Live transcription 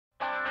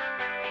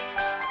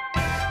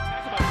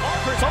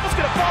It's almost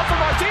going to fall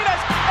for Martinez.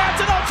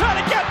 Antonov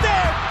trying to get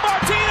there.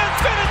 Martinez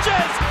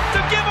finishes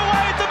to give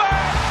away the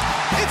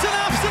match. It's an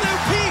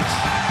absolute peach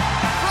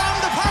from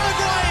the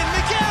Paraguayan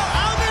Miguel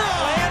Almiron.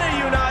 Atlanta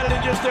United,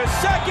 in just their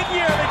second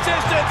year of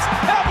existence,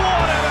 have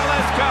won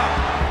MLS Cup.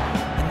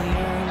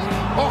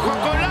 Ojo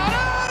Colada,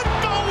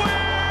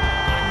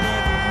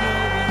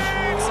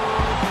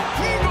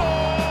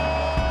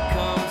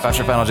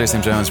 Fashion Final,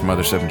 Jason Jones from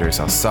Mothership and Dirty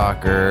South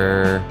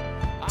Soccer.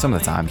 Some of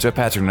the time. Joe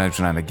Patrick,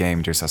 99 the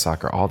game, Dirty South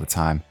Soccer all the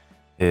time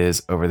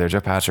is over there. Joe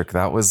Patrick,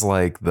 that was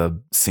like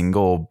the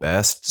single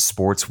best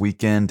sports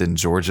weekend in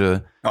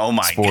Georgia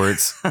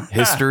sports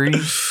history.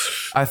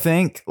 I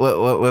think.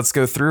 Let's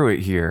go through it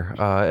here.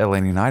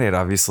 Atlanta United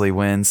obviously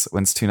wins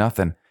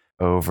 2-0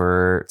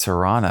 over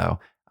Toronto.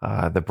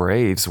 The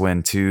Braves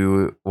win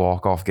 2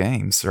 walk-off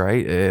games,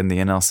 right, in the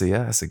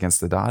NLCS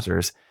against the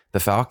Dodgers. The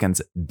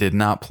Falcons did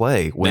not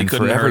play. Win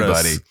for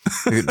everybody.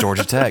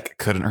 Georgia Tech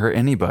couldn't hurt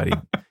anybody.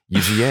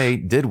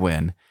 UGA did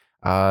win.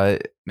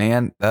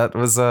 Man, that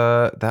was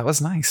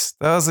nice.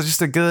 That was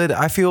just a good.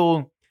 I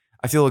feel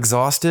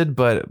exhausted,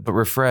 but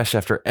refreshed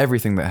after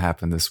everything that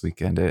happened this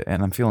weekend,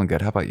 and I'm feeling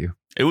good. How about you?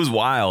 It was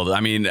wild.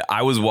 I mean,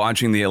 I was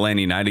watching the Atlanta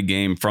United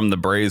game from the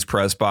Braves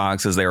press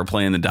box as they were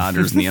playing the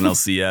Dodgers in the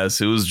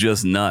NLCS. It was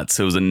just nuts.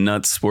 It was a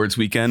nuts sports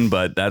weekend,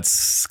 but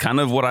that's kind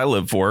of what I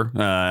live for.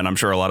 And I'm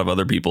sure a lot of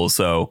other people.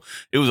 So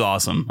it was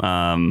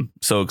awesome.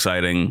 So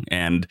exciting.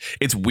 And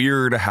it's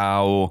weird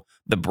how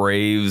the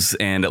Braves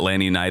and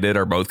Atlanta United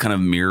are both kind of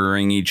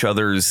mirroring each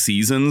other's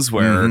seasons,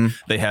 where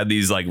they had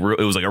these it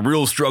was like a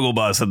real struggle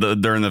bus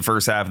during the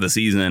first half of the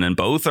season, and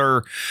both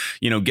are,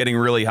 getting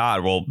really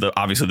hot. Well,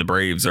 obviously the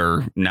Braves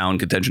are now in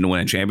contention to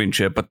win a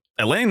championship, but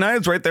Atlanta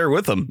United's right there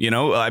with them.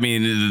 I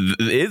mean,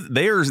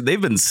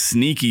 they've been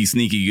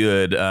sneaky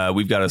good.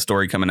 We've got a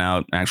story coming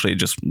out. Actually, it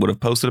just would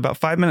have posted about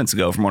 5 minutes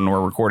ago from when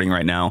we're recording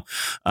right now.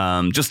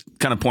 Just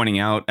kind of pointing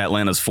out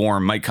Atlanta's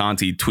form. Mike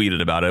Conti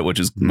tweeted about it, which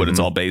is what it's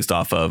all based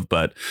off of.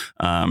 But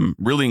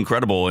really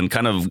incredible, and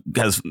kind of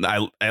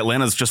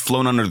Atlanta's just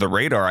flown under the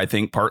radar, I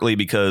think, partly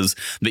because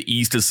the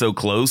East is so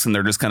close and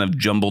they're just kind of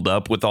jumbled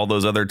up with all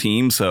those other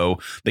teams. So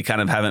they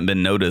kind of haven't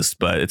been noticed,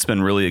 but it's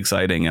been really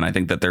exciting. And I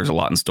think that there's a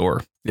lot in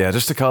store. Yeah,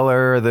 just to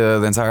color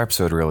the entire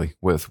episode, really,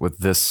 with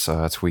this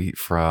tweet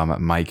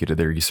from Mike, who did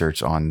the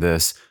research on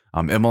this.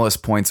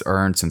 MLS points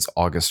earned since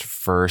August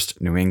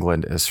 1st. New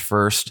England is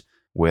first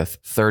with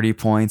 30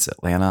 points.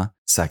 Atlanta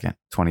second,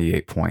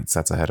 28 points.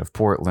 That's ahead of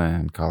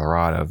Portland,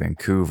 Colorado,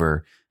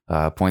 Vancouver.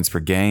 Points per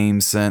game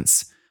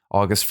since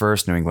August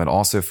 1st. New England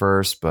also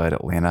first, but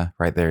Atlanta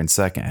right there in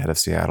second, ahead of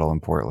Seattle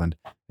and Portland.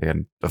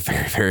 And a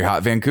very, very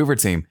hot Vancouver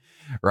team.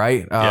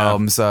 Right.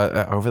 Yeah.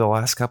 So over the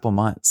last couple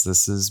months,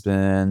 this has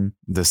been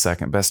the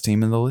second best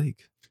team in the league.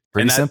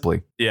 Pretty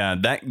simply. Yeah.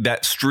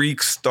 That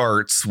streak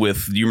starts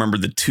with, you remember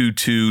the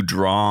 2-2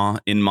 draw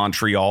in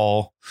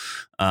Montreal?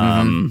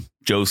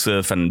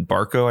 Joseph and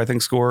Barco, I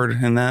think, scored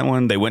in that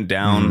one. They went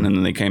down and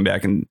then they came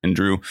back and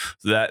drew.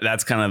 So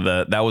that's kind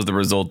of that was the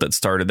result that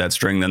started that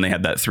string. Then they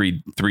had that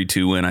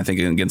 3-2 win, I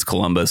think, against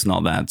Columbus and all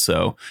that.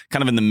 So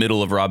kind of in the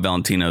middle of Rob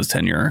Valentino's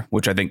tenure,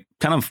 which I think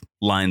kind of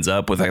lines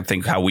up with, I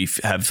think, how we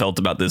have felt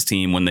about this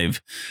team when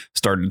they've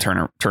started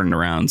turning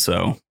around.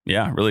 So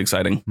yeah, really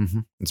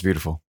exciting. It's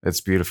beautiful.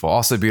 It's beautiful.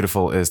 Also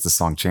beautiful is the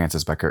song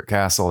Chances by Kurt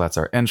Castle. That's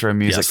our intro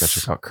music. Go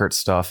check out Kurt's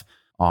stuff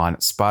on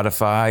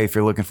Spotify. If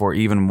you're looking for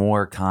even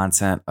more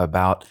content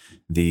about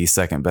the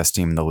second best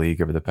team in the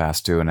league over the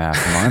past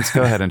 2.5 months,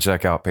 go ahead and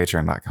check out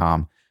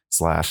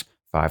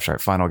patreon.com/5stripe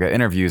final. Get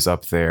interviews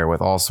up there with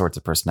all sorts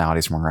of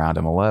personalities from around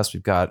MLS.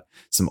 We've got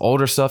some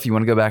older stuff. You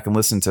want to go back and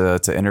listen to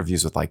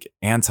interviews with like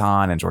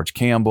Anton and George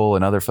Campbell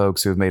and other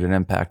folks who have made an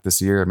impact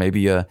this year,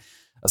 maybe a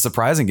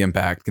surprising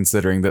impact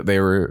considering that they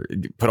were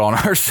put on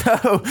our show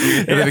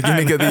at the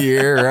beginning of the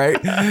year,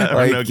 right?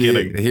 No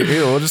kidding.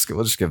 We'll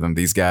just give them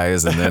these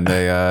guys, and then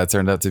they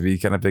turned out to be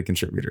kind of big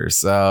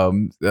contributors. A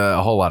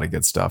whole lot of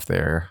good stuff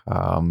there.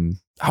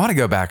 I want to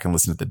go back and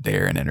listen to the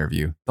Darren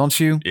interview. Don't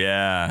you?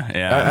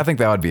 Yeah. I think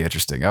that would be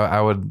interesting.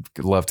 I would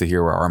love to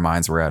hear where our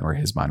minds were at and where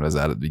his mind was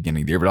at the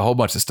beginning of the year, but a whole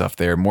bunch of stuff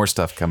there, more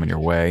stuff coming your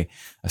way,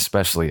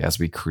 especially as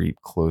we creep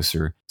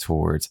closer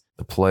towards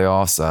the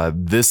playoffs.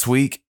 This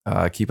week,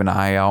 keep an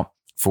eye out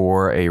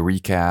for a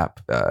recap,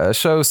 a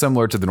show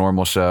similar to the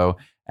normal show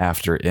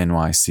after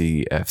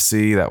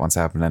NYCFC. That one's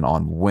happening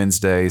on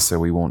Wednesday, so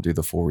we won't do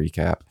the full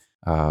recap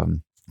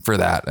for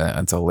that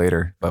until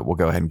later, but we'll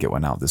go ahead and get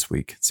one out this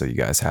week so you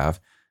guys have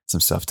some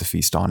stuff to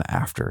feast on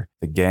after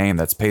the game.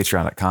 That's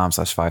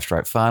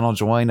patreon.com/5stripe final.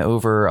 Join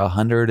over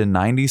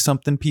 190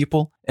 something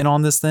people in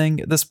on this thing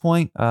at this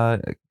point.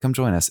 Come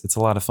join us. It's a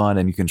lot of fun,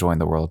 and you can join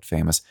the world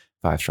famous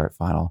 5stripe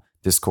final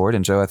Discord.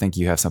 And Joe, I think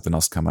you have something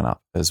else coming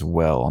up as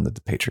well on the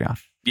Patreon.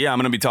 Yeah, I'm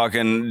going to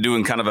be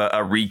doing kind of a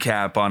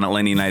recap on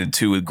Atlanta United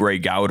 2 with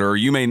Greg Gowder.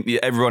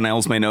 Everyone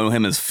else may know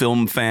him as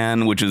Film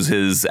Fan, which is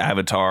his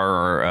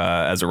avatar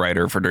as a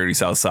writer for Dirty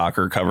South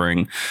Soccer,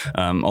 covering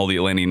all the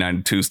Atlanta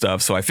United 2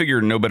 stuff. So I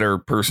figured no better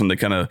person to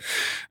kind of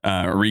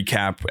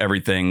recap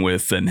everything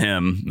with than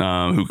him,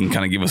 who can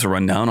kind of give us a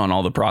rundown on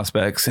all the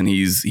prospects, and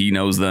he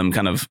knows them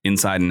kind of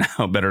inside and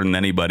out better than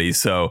anybody.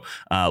 So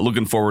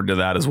looking forward to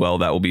that as well.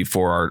 That will be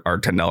for our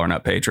 $10 and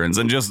up patrons.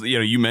 And just,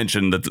 you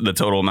mentioned the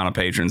total amount of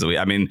patrons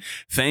that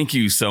thank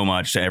you so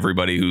much to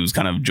everybody who's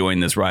kind of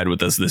joined this ride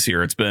with us this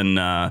year. It's been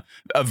a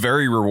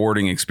very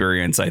rewarding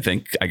experience. I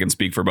think I can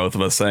speak for both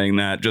of us saying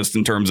that, just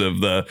in terms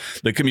of the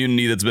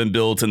community that's been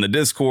built in the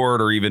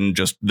Discord, or even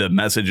just the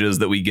messages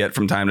that we get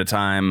from time to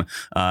time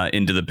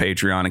into the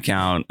Patreon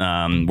account.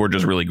 We're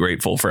just really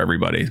grateful for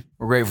everybody.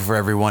 We're grateful for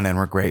everyone, and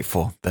we're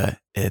grateful that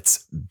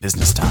it's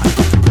business time.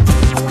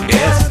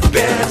 It's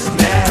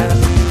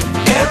business.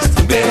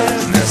 It's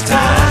business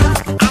time.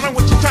 I know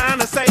what you're trying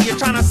to say. You're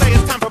trying to say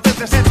it's time for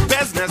business. It's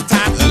business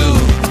time. Ooh,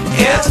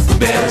 it's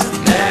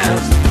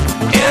business.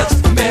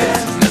 It's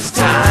business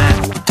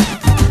time.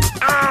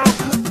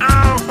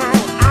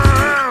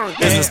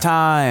 Business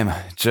time,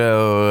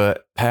 Joe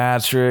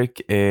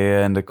Patrick,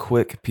 and a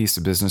quick piece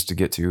of business to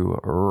get to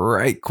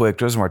right quick.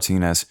 Joseph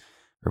Martinez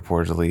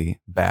reportedly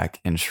back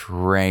in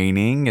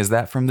training. Is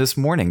that from this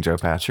morning, Joe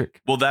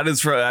Patrick? Well, that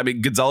is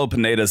Gonzalo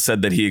Pineda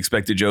said that he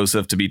expected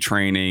Joseph to be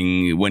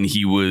training when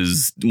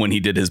he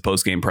did his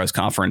post-game press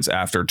conference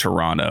after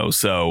Toronto.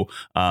 So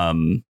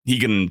he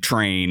can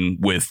train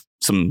with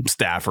some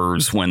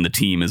staffers when the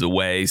team is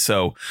away.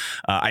 So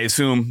I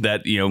assume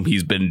that,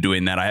 he's been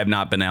doing that. I have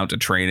not been out to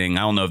training.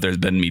 I don't know if there's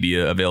been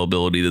media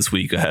availability this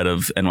week ahead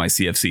of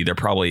NYCFC. There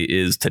probably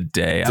is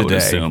today, I would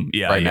assume.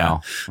 Yeah, now.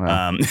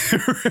 Well,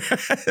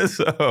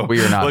 so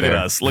we are not look there.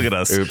 at us. Look at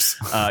us. Oops.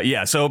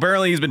 So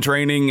apparently he's been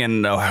training,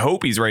 and I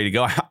hope he's ready to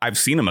go. I've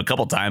seen him a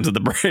couple times at the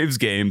Braves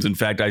games. In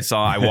fact, I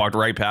walked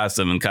right past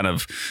him and kind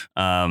of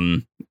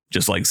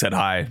just like said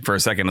hi for a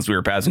second as we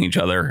were passing each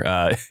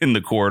other in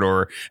the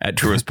corridor at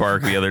Truist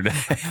Park the other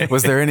day.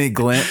 Was there any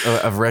glint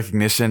of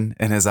recognition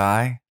in his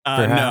eye?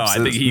 No, I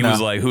think he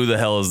was like, who the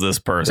hell is this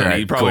person? Right,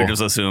 he probably cool.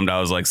 just assumed I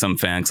was like some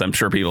fan, because I'm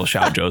sure people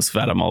shout Joseph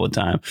at him all the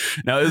time.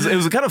 No, it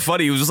was kind of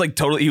funny. He was just like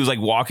he was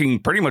like walking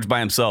pretty much by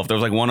himself. There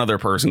was like one other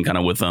person kind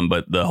of with him,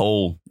 but the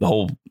whole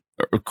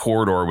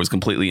corridor was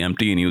completely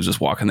empty, and he was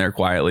just walking there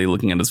quietly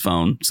looking at his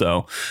phone.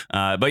 So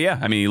but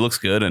yeah, he looks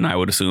good, and I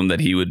would assume that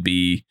he would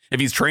be,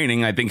 if he's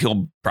training, I think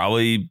he'll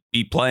probably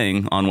be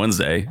playing on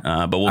Wednesday,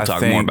 but we'll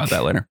talk more about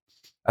that later.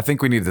 I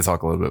think we need to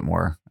talk a little bit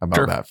more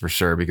about that for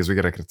sure, because we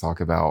got to talk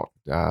about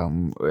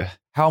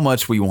how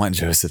much we want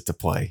Joseph to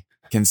play,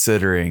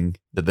 considering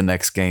that the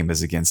next game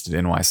is against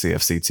an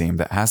NYCFC team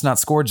that has not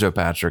scored, Joe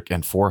Patrick,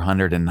 in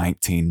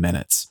 419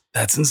 minutes.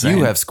 That's insane.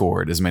 You have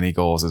scored as many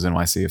goals as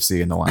NYCFC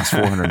in the last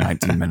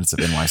 419 minutes of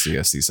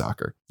NYCFC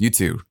soccer. You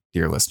too,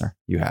 dear listener,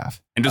 you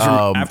have. And just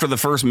after the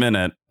first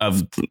minute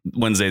of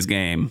Wednesday's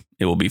game,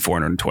 it will be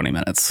 420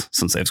 minutes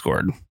since they've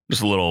scored.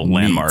 Just a little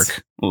landmark.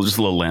 Just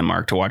a little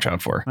landmark to watch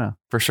out for. Yeah,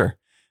 for sure.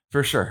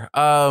 For sure.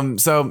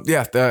 So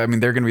yeah, they're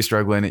going to be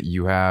struggling.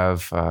 You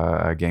have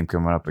a game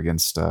coming up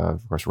against,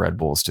 of course, Red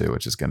Bulls too,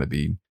 which is going to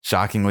be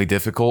shockingly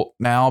difficult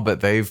now.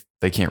 But they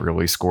can't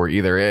really score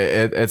either.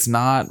 It's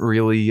not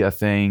really a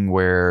thing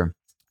where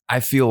I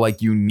feel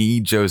like you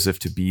need Joseph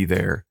to be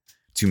there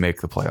to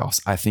make the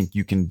playoffs. I think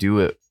you can do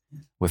it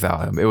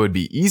without him. It would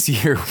be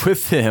easier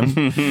with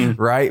him,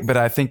 right? But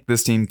I think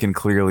this team can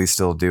clearly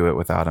still do it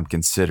without him,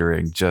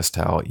 considering just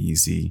how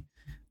easy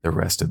the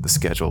rest of the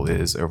schedule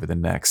is over the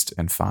next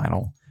and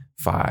final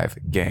 5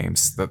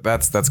 games.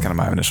 That's kind of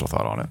my initial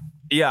thought on it.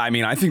 Yeah,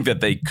 I think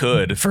that they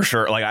could, for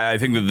sure. Like, I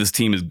think that this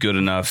team is good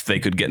enough. They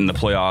could get in the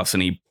playoffs,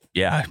 and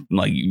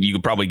you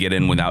could probably get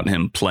in without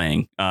him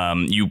playing.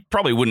 You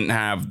probably wouldn't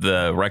have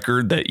the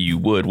record that you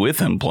would with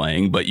him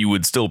playing, but you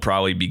would still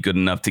probably be good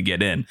enough to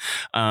get in.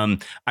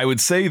 I would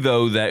say,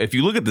 though, that if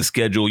you look at the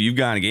schedule, you've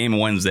got a game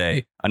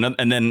Wednesday,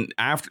 and then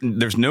after,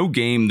 there's no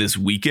game this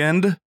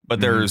weekend. But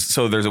there's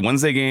a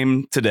Wednesday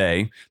game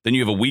today. Then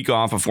you have a week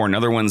off before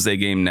another Wednesday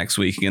game next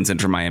week against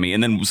Inter Miami.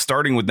 And then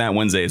starting with that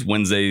Wednesday is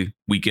Wednesday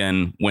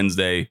weekend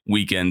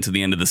to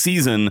the end of the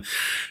season.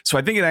 So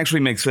I think it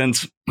actually makes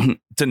sense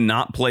to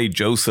not play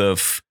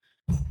Joseph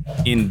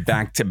in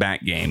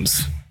back-to-back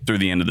games through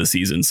the end of the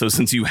season. So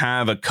since you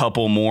have a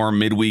couple more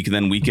midweek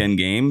than weekend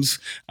games,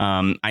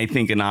 I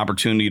think an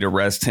opportunity to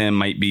rest him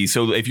might be.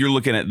 So if you're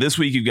looking at this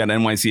week, you've got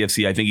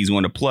NYCFC. I think he's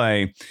going to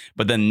play.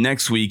 But then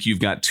next week, you've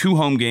got 2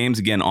 home games,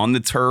 again, on the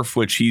turf,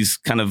 which he's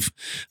kind of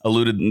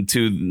alluded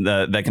to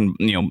that can,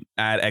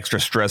 add extra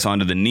stress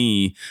onto the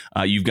knee.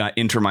 You've got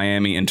Inter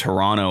Miami and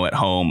Toronto at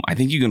home. I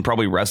think you can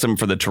probably rest him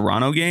for the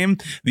Toronto game.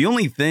 The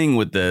only thing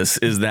with this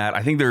is that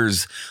I think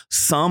there's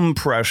some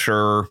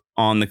pressure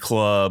on the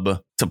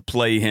club to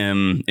play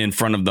him in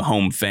front of the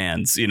home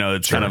fans.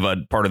 It's kind of a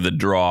part of the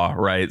draw,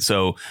 right?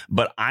 So,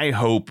 but I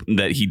hope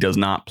that he does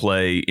not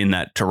play in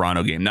that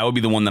Toronto game. That would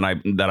be the one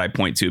that I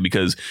point to,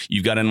 because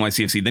you've got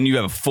NYCFC, then you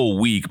have a full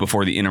week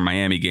before the Inter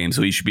Miami game,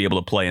 so he should be able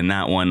to play in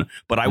that one.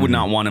 But I would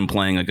not want him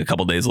playing like a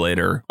couple days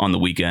later on the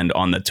weekend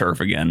on the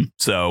turf again.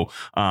 So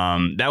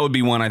that would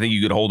be one I think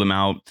you could hold him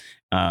out.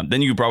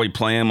 Then you could probably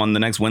play him on the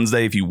next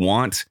Wednesday if you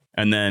want.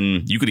 And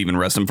then you could even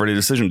rest him for the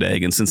decision day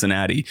against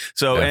Cincinnati.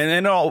 So,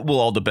 and it will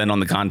all depend on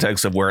the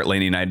context of where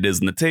Atlanta United is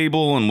in the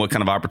table and what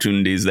kind of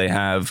opportunities they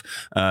have,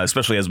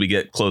 especially as we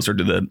get closer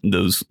to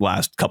those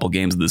last couple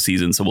games of the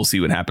season. So we'll see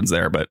what happens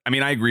there. But I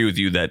mean, I agree with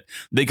you that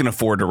they can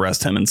afford to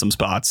rest him in some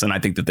spots, and I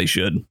think that they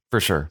should. For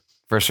sure.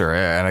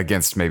 And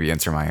against maybe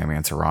Inter Miami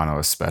and Toronto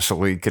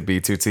especially, could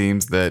be two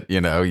teams that,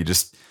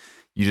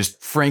 you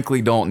just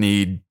frankly don't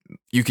need.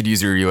 You could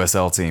use your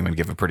USL team and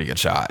give a pretty good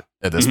shot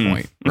at this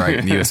point, right?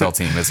 And the USL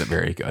team isn't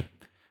very good.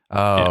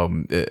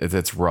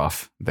 It's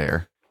rough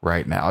there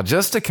right now.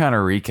 Just to kind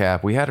of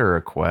recap, we had a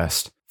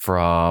request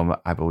from,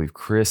 I believe,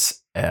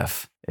 Chris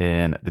F.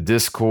 in the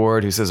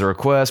Discord, who says a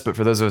request, but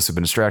for those of us who've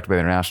been distracted by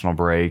the international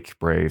break,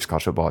 Braves,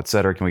 college football,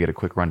 etc., can we get a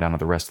quick rundown of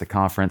the rest of the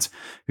conference?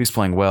 Who's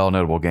playing well,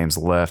 notable games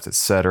left,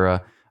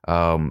 etc.?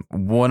 Want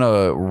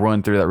to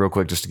run through that real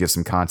quick just to give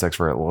some context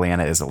where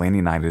Atlanta is. Atlanta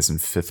United is in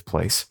 5th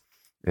place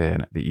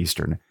in the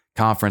Eastern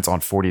Conference on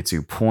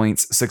 42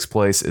 points. 6th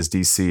place is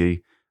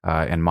DC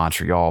and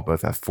Montreal,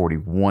 both have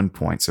 41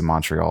 points. So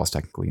Montreal is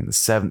technically in the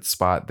 7th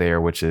spot there,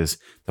 which is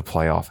the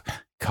playoff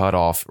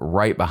cutoff.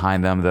 Right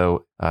behind them,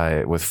 though,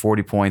 with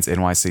 40 points,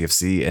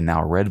 NYCFC and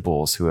now Red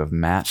Bulls, who have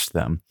matched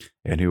them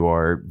and who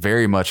are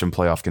very much in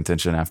playoff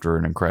contention after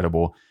an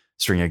incredible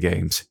string of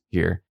games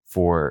here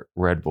for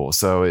Red Bull.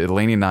 So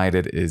Atlanta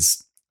United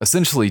is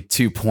essentially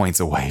 2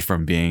 points away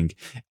from being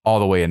all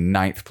the way in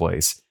 9th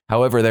place.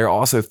 However, they're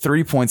also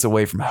 3 points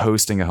away from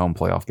hosting a home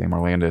playoff game.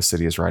 Orlando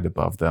City is right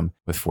above them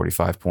with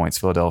 45 points.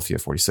 Philadelphia,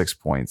 46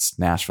 points.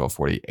 Nashville,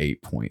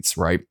 48 points,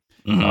 right?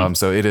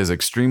 So it is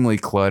extremely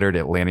cluttered.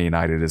 Atlanta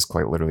United is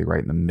quite literally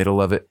right in the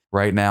middle of it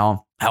right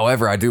now.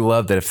 However, I do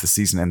love that if the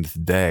season ended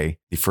today,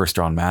 the first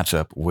round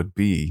matchup would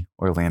be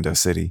Orlando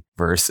City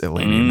versus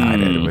Atlanta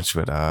United, which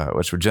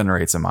would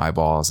generate some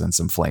eyeballs and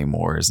some flame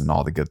wars and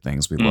all the good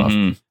things we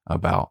love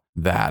about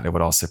that. It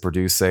would also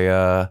produce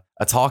a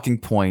talking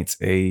point,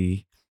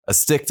 a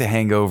stick to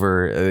hang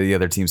over the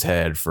other team's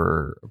head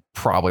for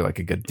probably like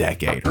a good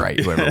decade, right?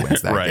 Whoever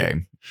wins that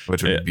game,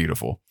 which would be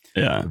beautiful.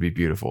 Yeah, it'd be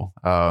beautiful.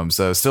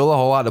 So still a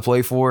whole lot to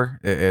play for.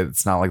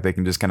 It's not like they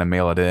can just kind of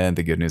mail it in.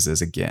 The good news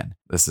is, again,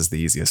 this is the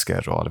easiest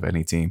schedule out of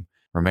any team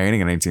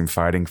remaining and any team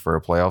fighting for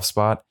a playoff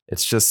spot.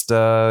 It's just,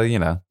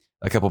 a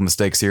couple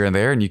mistakes here and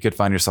there, and you could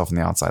find yourself on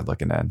the outside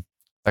looking in.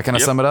 That kind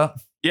of sum it up?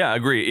 Yeah, I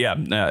agree. Yeah,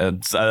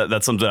 that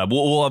sums it up.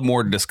 We'll have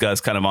more to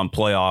discuss kind of on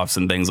playoffs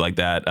and things like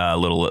that a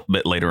little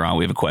bit later on.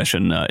 We have a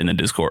question in the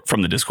Discord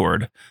from the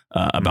Discord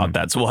about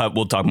that. So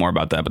we'll talk more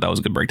about that. But that was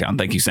a good breakdown.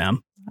 Thank you,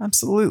 Sam.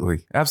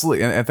 Absolutely.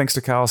 And thanks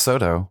to Kyle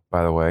Soto,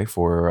 by the way,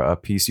 for a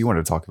piece you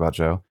wanted to talk about,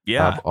 Joe.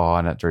 Yeah.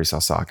 On Dirty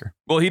South Soccer.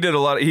 Well, he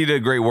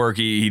did great work.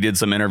 He did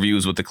some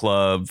interviews with the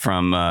club,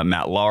 from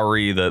Matt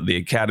Lowry, the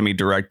academy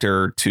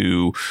director,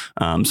 to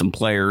some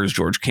players,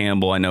 George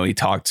Campbell. I know he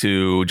talked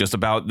to just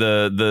about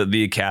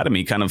the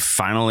academy kind of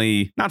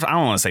finally, I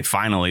don't want to say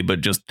finally,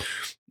 but just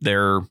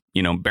they're,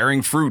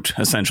 bearing fruit,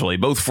 essentially,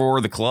 both for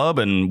the club.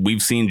 And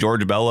we've seen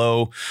George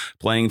Bello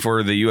playing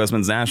for the U.S.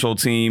 men's national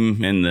team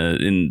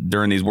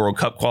during these World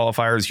Cup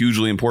qualifiers,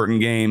 hugely important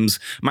games.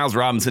 Miles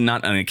Robinson,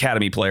 not an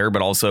academy player,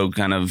 but also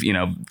kind of,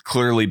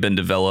 clearly been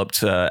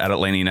developed at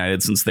Atlanta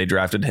United since they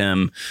drafted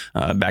him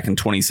back in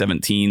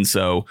 2017.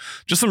 So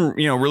just some,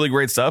 really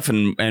great stuff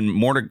and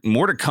more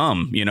to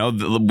come.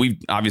 We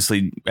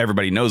obviously,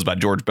 everybody knows about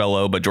George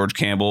Bello, but George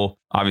Campbell,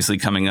 obviously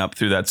coming up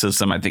through that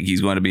system, I think he's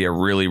going to be a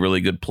really,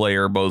 really good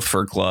player, both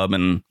for club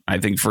and I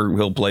think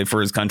he'll play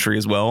for his country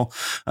as well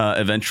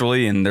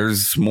eventually. And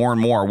there's more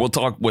and more. We'll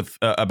talk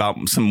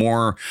about some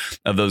more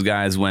of those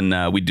guys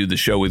when we do the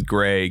show with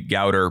Greg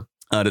Gowder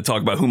to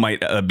talk about who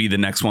might be the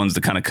next ones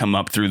to kind of come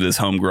up through this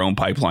homegrown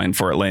pipeline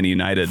for Atlanta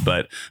United.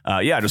 But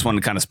I just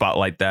wanted to kind of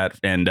spotlight that,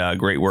 and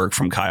great work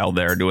from Kyle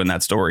there doing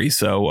that story.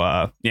 So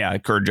I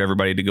encourage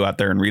everybody to go out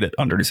there and read it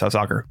on Dirty South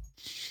Soccer.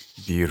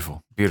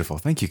 Beautiful.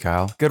 Thank you,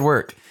 Kyle. Good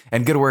work.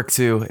 And good work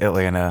to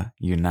Atlanta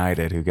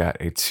United, who got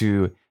a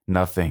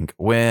 2-0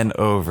 win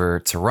over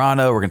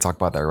Toronto. We're going to talk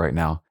about that right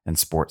now in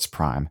Sports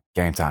Prime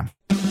Game Time.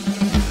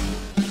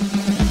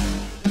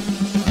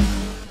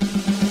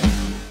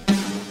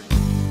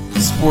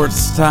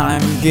 Sports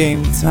time,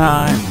 game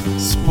time,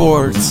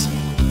 sports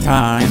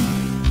time,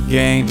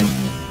 game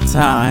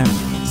time,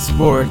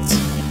 sports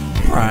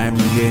prime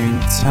game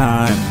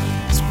time,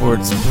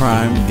 sports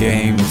prime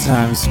game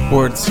time,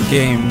 sports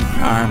game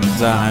prime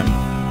time,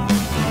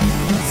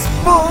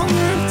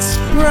 sports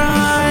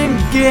prime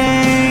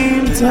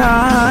game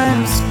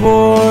time,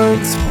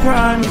 sports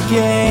prime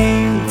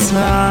game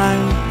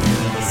time,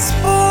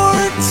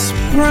 sports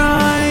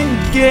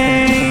prime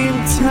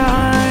game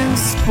time,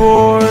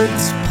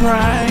 sports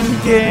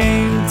prime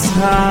game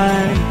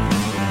time,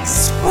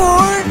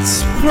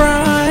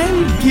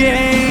 Prime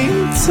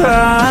Game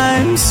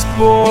Time.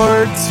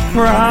 Sports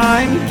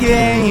Prime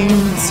Game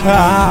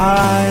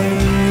Time.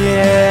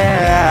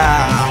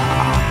 Yeah.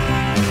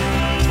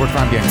 Sports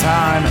Prime Game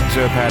Time.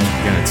 Joe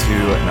Patrick going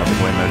to another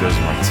Bueno Jose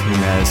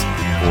Martinez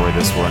for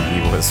this one.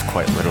 He was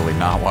quite literally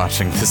not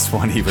watching this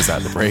one. He was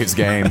at the Braves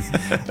game.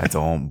 I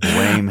don't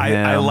blame him.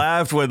 I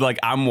laughed when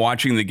I'm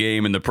watching the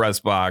game in the press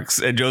box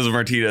and Jose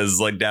Martinez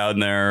is down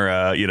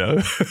there, he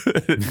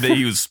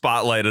was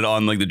spotlighted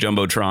on the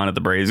Jumbotron at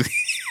the Braves.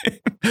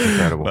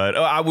 Incredible.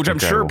 But which I'm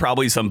sure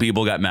probably some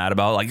people got mad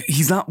about.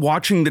 He's not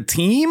watching the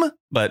team.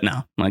 But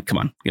no, come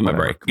on, give him a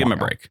break. Give him a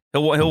break.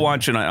 He'll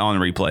watch it on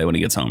replay when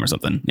he gets home or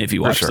something. If he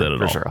watches it at all.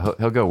 For sure.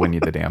 He'll go win you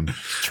the damn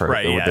chart.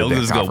 Right, yeah. He'll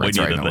just go win you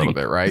the thing. A little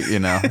bit, right?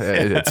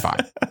 It's fine.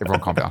 Everyone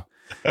calm down.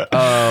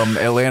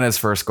 Atlanta's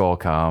first goal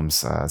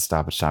comes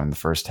stoppage time in the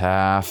first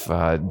half.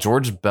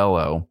 George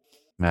Bello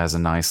has a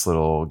nice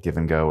little give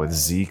and go with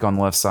Zeke on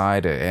the left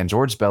side. And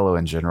George Bello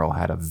in general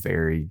had a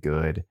very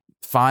good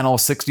final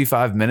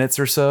 65 minutes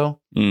or so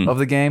of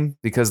the game,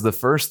 because the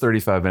first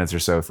 35 minutes or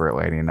so for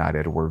Atlanta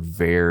United were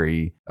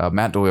very,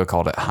 Matt Doyle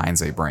called it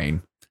Heinz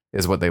brain,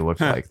 is what they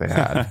looked like they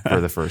had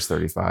for the first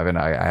 35. And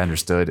I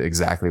understood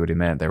exactly what he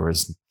meant. There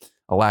was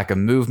a lack of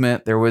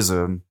movement. There was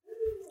a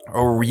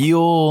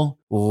real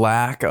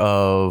lack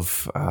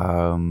of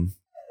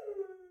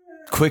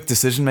quick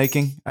decision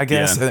making, I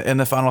guess, in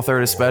the final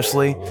third,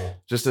 especially.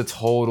 Just a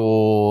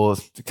total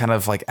kind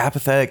of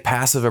apathetic,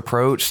 passive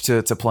approach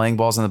to playing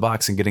balls in the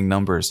box and getting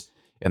numbers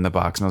in the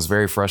box. And it was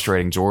very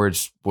frustrating.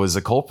 George was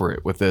a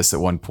culprit with this at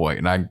one point.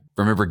 And I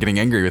remember getting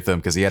angry with him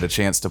because he had a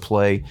chance to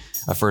play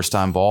a first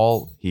time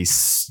ball. He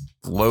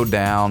slowed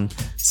down,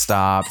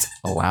 stopped,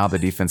 allowed the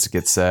defense to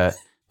get set,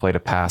 played a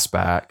pass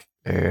back.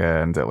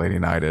 And Atlanta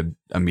United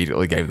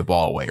immediately gave the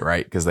ball away,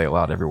 right? Because they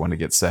allowed everyone to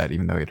get set,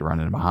 even though he had to run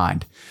in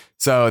behind.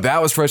 So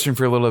that was frustrating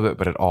for a little bit,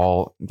 but it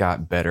all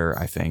got better,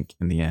 I think,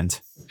 in the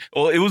end.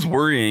 Well, it was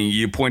worrying.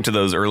 You point to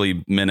those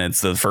early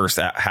minutes, the first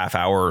half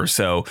hour or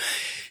so.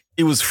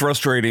 It was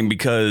frustrating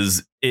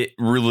because it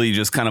really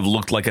just kind of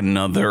looked like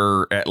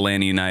another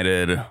Atlanta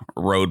United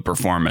road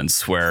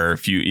performance where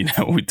if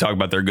we talk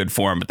about their good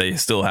form, but they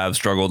still have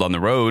struggled on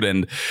the road.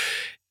 And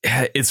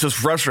it's just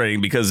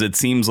frustrating because it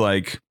seems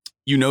like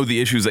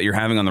the issues that you're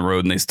having on the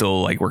road and they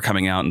still were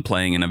coming out and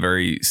playing in a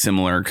very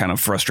similar kind of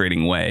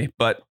frustrating way.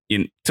 But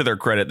to their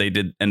credit, they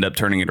did end up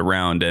turning it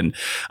around. And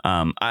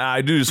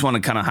I do just want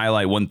to kind of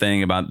highlight one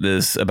thing about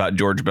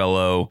George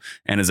Bello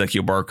and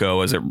Ezequiel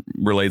Barco as it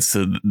relates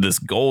to this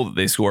goal that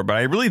they scored. But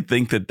I really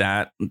think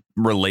that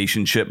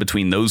relationship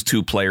between those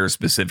two players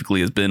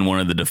specifically has been one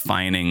of the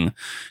defining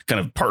kind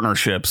of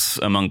partnerships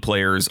among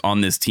players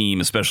on this team,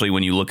 especially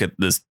when you look at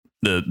this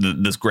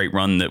great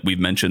run that we've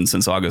mentioned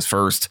since August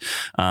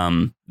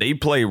 1st. They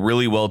play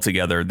really well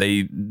together.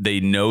 They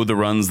know the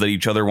runs that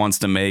each other wants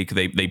to make.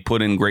 They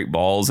put in great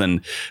balls.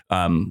 And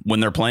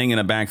when they're playing in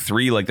a back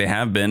three like they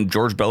have been,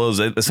 George Bello's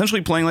essentially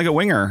playing like a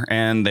winger,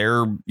 and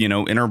they're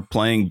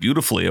interplaying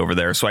beautifully over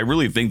there. So I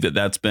really think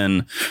that's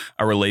been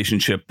a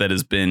relationship that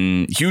has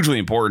been hugely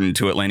important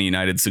to Atlanta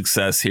United's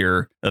success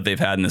here that they've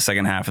had in the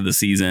second half of the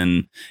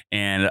season.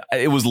 And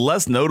it was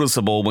less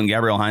noticeable when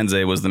Gabriel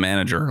Heinze was the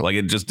manager.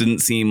 It just didn't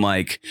seem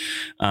like,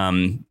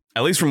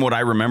 at least from what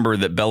I remember,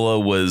 that Bello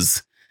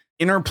was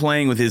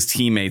interplaying with his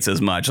teammates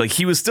as much.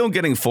 He was still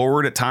getting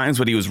forward at times,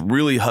 but he was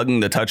really hugging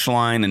the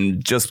touchline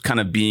and just kind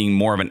of being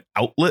more of an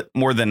outlet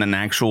more than an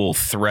actual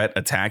threat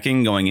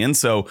attacking going in.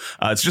 So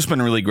it's just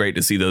been really great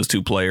to see those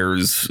two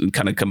players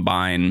kind of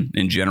combine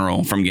in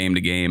general from game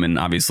to game. And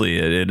obviously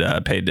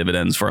it paid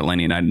dividends for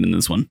Atlanta United in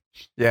this one.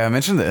 Yeah, I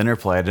mentioned the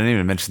interplay. I didn't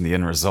even mention the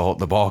end result.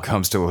 The ball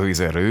comes to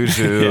Luis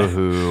Araujo,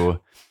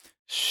 who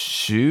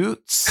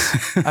shoots,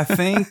 I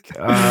think.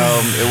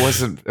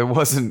 It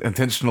wasn't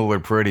intentional or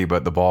pretty,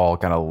 but the ball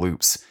kind of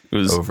loops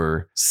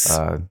over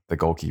the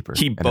goalkeeper.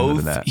 He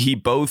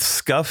both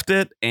scuffed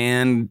it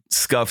and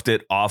scuffed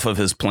it off of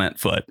his plant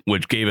foot,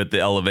 which gave it the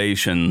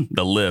elevation,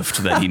 the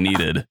lift that he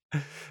needed.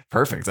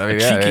 Perfect. I mean,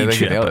 that's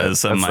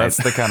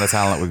the kind of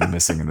talent we've been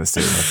missing in this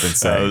team. I've been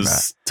saying I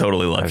was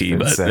totally lucky,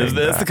 but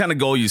that's the kind of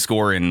goal you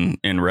score in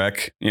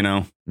rec,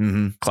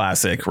 Mm-hmm.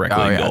 Classic rec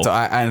league goal. So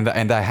I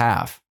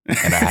have.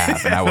 And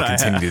I will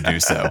continue to do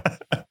so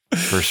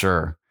for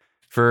sure.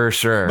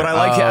 But I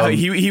like how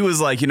he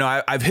was like,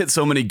 I've hit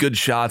so many good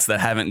shots that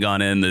haven't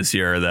gone in this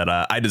year that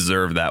I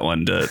deserve that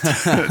one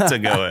to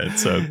go in.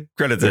 So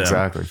credit to him.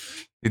 Exactly.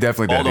 He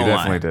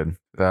definitely did.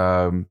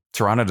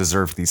 Toronto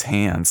deserved these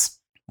hands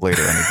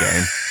later in the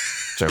game.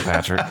 Joe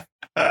Patrick.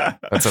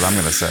 That's what I'm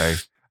going to say.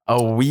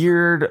 A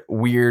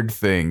weird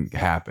thing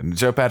happened.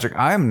 Joe Patrick,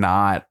 I am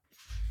not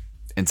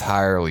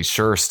entirely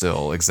sure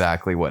still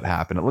exactly what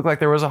happened. It looked like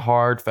there was a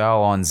hard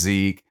foul on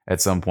Zeke at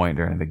some point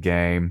during the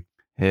game.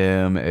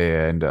 Him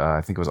and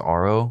I think it was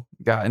Aro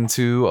got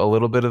into a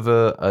little bit of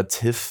a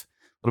tiff,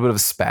 a little bit of a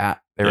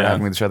spat. They were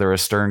having with each other a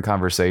stern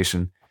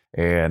conversation,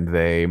 and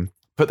they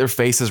put their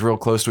faces real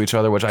close to each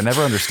other, which I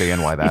never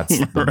understand why that's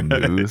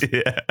the move.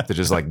 To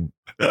just like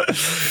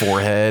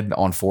forehead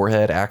on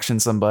forehead action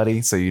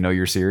somebody so you know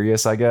you're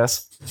serious, I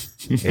guess.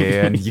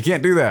 And you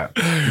can't do that.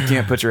 You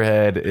can't put your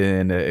head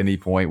in at any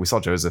point. We saw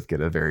Joseph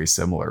get a very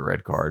similar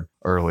red card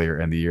earlier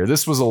in the year.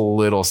 This was a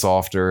little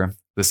softer.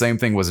 The same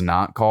thing was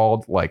not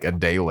called like a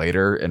day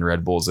later in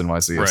Red Bulls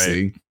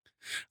NYCFC. Right.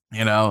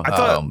 You know,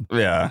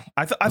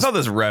 I thought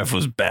this ref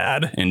was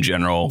bad in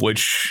general,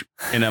 which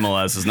in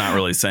MLS is not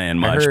really saying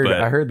much.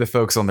 I heard the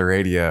folks on the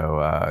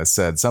radio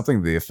said something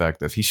to the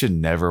effect of he should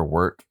never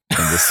work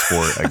in this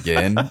sport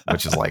again,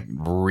 which is like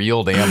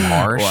real damn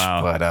harsh.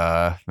 Wow.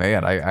 But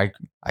man,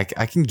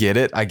 I can get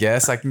it. I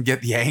guess I can get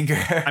the anger.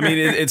 I mean,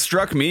 it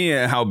struck me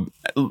how.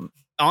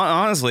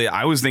 Honestly,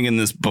 I was thinking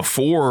this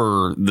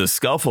before the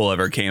scuffle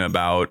ever came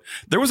about.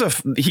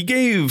 He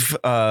gave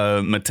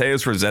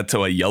Mateus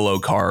Rossetto a yellow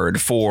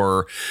card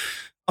for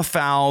a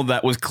foul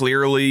that was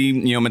clearly,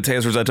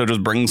 Mateus Rossetto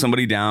just bringing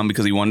somebody down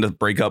because he wanted to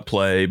break up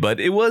play. But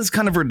it was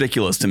kind of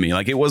ridiculous to me.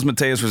 Like, it was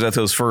Mateus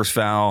Rossetto's first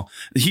foul.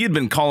 He had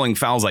been calling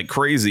fouls like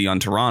crazy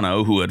on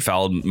Toronto, who had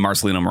fouled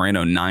Marcelino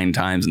Moreno 9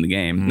 times in the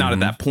game. Mm-hmm. Not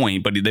at that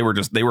point, but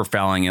they were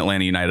fouling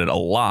Atlanta United a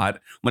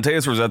lot.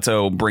 Mateus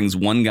Rossetto brings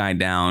one guy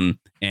down,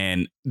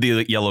 and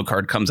the yellow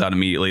card comes out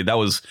immediately. That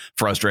was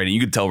frustrating. You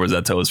could tell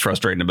Rossetto was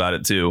frustrated about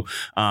it too.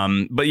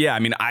 But yeah, I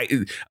mean,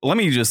 let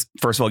me just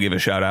first of all give a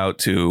shout out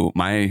to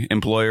my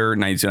employer,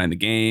 92.9 The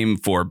Game,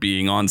 for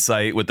being on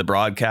site with the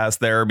broadcast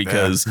there,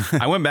 because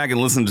I went back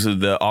and listened to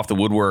the Off the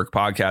Woodwork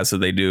podcast that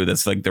they do.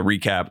 That's like the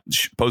recap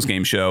post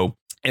game show.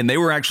 And they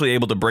were actually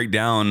able to break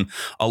down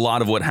a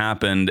lot of what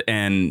happened,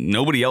 and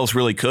nobody else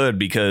really could,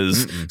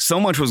 because so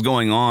much was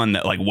going on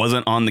that like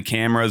wasn't on the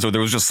cameras, or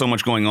there was just so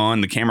much going on.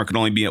 The camera could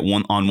only be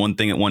on one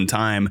thing at one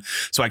time.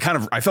 So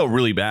I felt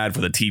really bad for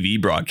the TV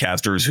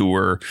broadcasters who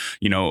were,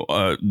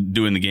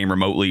 doing the game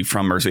remotely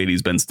from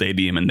Mercedes-Benz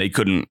Stadium, and they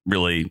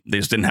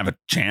just didn't have a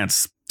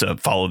chance to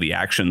follow the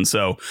action.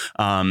 So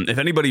if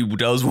anybody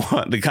does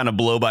want the kind of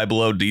blow by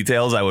blow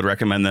details, I would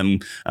recommend them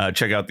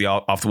check out the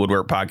Off the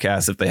Woodwork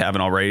podcast if they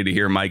haven't already, to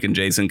hear Mike and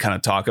Jason kind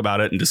of talk about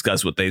it and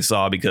discuss what they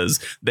saw, because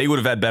they would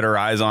have had better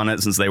eyes on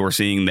it since they were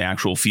seeing the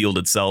actual field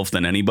itself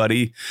than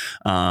anybody.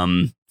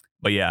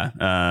 But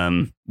yeah,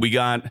 we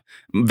got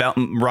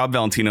Rob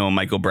Valentino and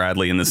Michael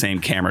Bradley in the same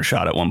camera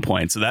shot at one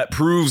point. So that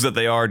proves that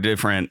they are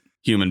different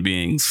human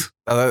beings.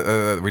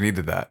 We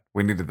needed that.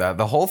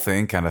 The whole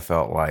thing kind of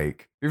felt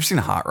like, you ever seen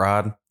Hot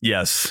Rod?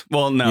 Yes.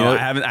 Well, no, I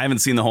haven't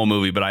seen the whole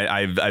movie, but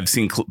I've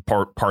seen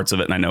parts of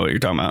it, and I know what you're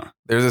talking about.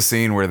 There's a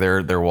scene where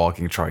they're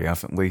walking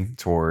triumphantly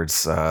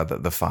towards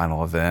the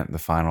final event, the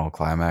final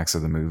climax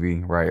of the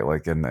movie, right?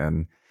 Like,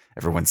 and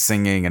everyone's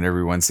singing and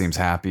everyone seems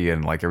happy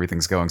and like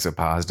everything's going so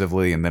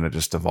positively, and then it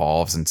just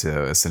evolves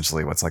into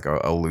essentially what's like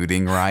a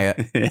looting riot,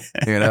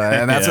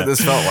 and that's what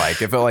this felt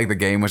like. It felt like the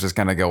game was just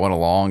kind of going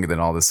along, and then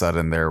all of a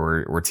sudden there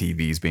were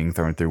TVs being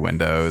thrown through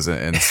windows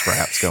and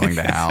scraps going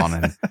down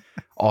and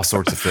all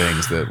sorts of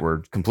things that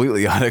were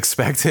completely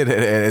unexpected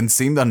and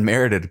seemed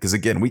unmerited, because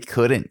again, we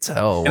couldn't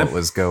tell what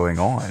was going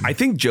on. I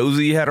think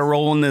Josie had a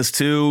role in this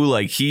too.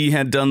 Like, he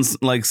had done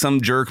like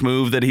some jerk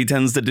move that he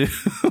tends to do.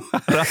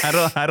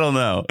 I don't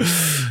know.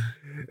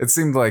 It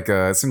seemed like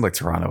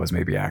Toronto was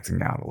maybe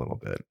acting out a little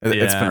bit.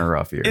 It's been a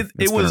rough year. Their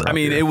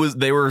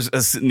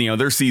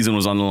season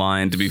was on the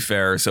line, to be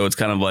fair. So it's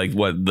kind of like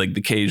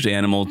the caged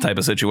animal type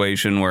of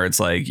situation, where it's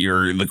like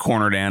you're the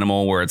cornered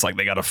animal, where it's like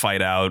they got to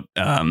fight out,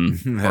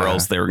 or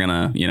else they were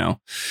gonna,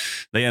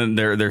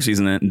 their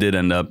season did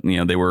end up,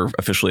 they were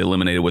officially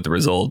eliminated with the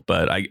result.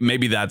 But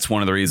maybe that's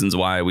one of the reasons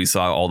why we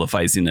saw all the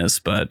feistiness.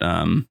 But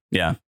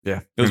yeah,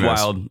 it was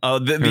wild.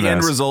 The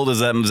end result is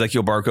that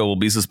Ezequiel Barco will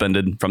be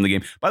suspended from the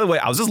game. By the way,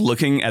 I was just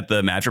looking at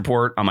the match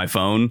report on my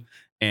phone,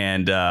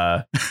 and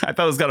I thought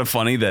it was kind of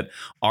funny that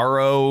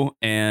Aro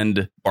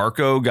and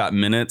Barco got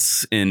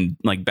minutes in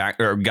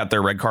got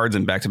their red cards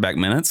in back-to-back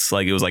minutes.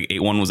 Like, it was like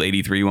one was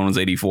 83, one was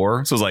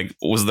 84. So it was like,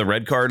 was the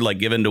red card like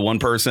given to one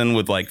person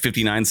with like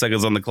 59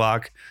 seconds on the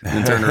clock and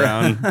then turned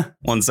around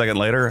 1 second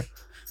later?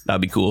 That'd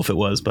be cool if it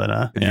was, but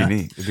It'd be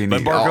neat.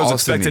 But Barco's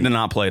expected to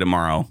not play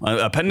tomorrow,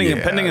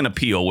 pending an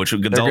appeal, which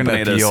Gonzalo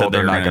Pineda said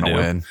they're not going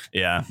to win.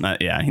 Yeah,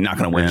 he's not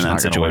going to win in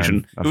that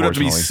situation. It would have to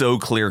be so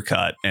clear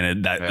cut,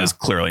 and that is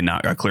clearly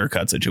not a clear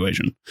cut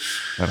situation.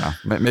 I don't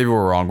know. Maybe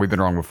we're wrong. We've been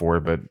wrong before,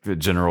 but the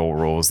general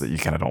rule is that you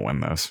kind of don't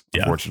win those.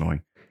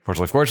 Unfortunately.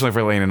 Fortunately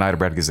for Atlanta United,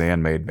 Brad Guzan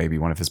made maybe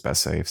one of his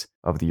best saves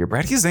of the year.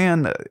 Brad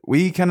Guzan,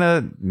 we kind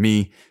of,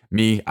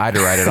 I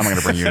derided. I'm not going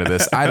to bring you into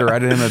this. I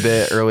derided him a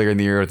bit earlier in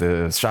the year with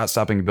the shot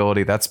stopping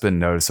ability. That's been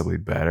noticeably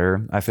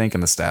better, I think,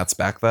 and the stats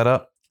back that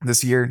up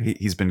this year.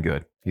 He's been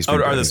good.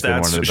 Are the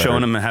stats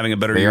showing him having a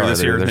better year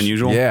this year than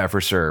usual? Yeah,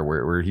 for sure.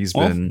 Where he's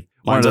been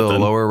one of the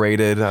lower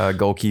rated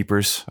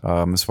goalkeepers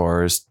as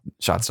far as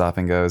shot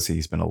stopping goes.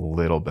 He's been a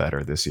little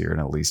better this year, and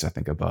at least I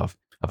think above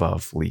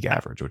league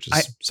average, which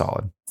is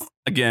solid.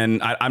 Again,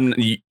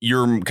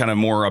 you're kind of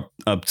more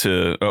up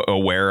to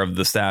aware of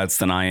the stats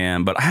than I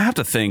am, but I have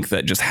to think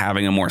that just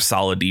having a more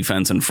solid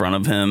defense in front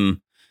of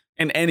him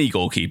and any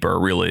goalkeeper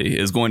really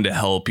is going to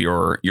help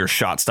your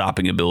shot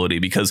stopping ability,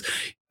 because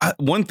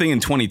one thing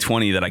in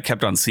 2020 that I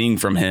kept on seeing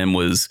from him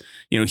was,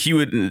 he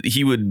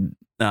would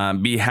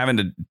be having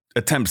to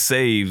attempt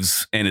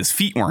saves and his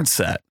feet weren't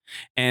set.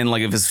 And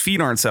like, if his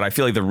feet aren't set, I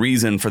feel like the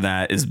reason for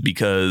that is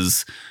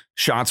because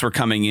shots were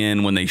coming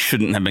in when they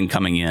shouldn't have been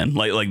coming in.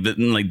 Like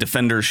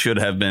defenders should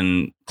have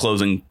been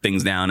closing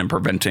things down and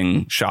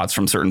preventing shots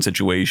from certain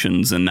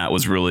situations, and that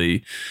was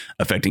really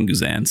affecting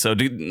Guzan. So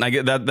I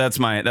get that. That's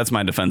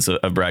my defense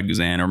of Brad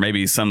Guzan, or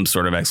maybe some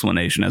sort of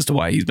explanation as to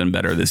why he's been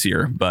better this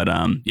year. But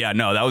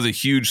that was a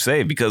huge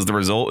save, because the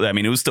result, I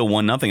mean, it was still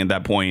 1-0 at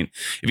that point.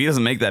 If he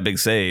doesn't make that big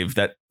save,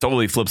 that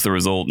totally flips the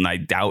result, and I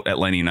doubt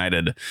Atlanta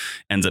United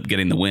ends up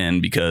getting the win,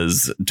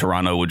 because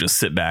Toronto would just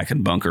sit back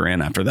and bunker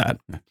in after that.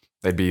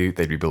 They'd be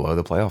below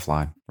the playoff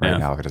line right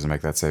now if it doesn't make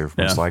that save.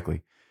 Most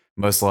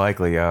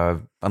likely,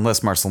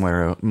 unless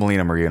Marcelo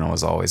Molina Moreno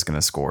was always going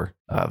to score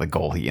the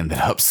goal he ended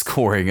up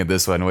scoring in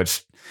this one,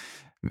 which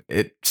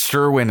it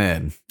sure went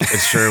in.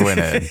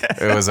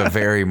 It was a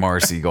very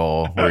Marcy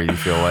goal where you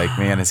feel like,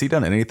 man, has he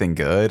done anything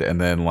good?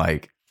 And then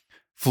like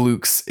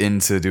flukes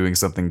into doing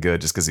something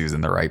good just because he was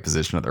in the right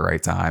position at the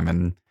right time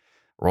and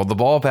rolled the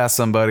ball past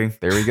somebody.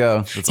 There we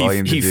go. That's all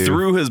you need to do. He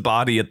threw his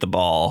body at the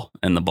ball,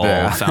 and the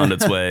ball found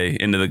its way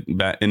into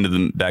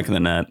the back of the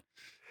net.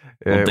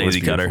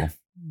 Daisy cutter.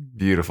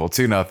 Beautiful.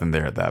 2-0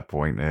 there at that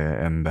point.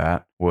 And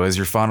that was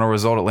your final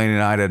result. Atlanta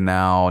United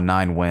now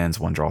 9 wins,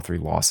 1 draw, 3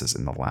 losses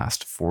in the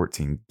last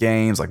 14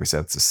 games. Like we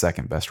said, it's the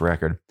second best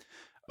record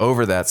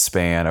over that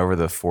span, over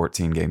the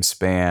 14-game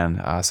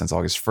span since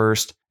August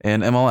 1st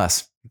in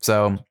MLS.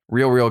 So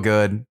real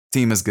good.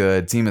 Team is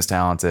good. Team is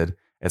talented.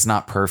 It's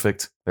not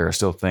perfect. There are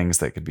still things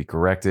that could be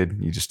corrected.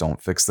 You just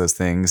don't fix those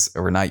things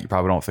overnight. You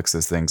probably don't fix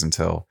those things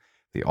until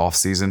the off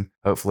season,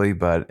 hopefully.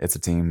 But it's a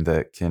team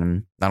that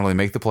can not only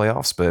make the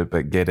playoffs,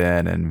 but get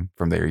in. And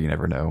from there, you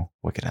never know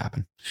what could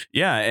happen.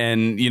 Yeah.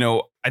 And,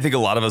 I think a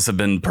lot of us have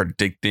been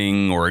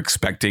predicting or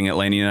expecting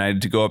Atlanta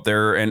United to go up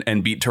there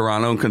and beat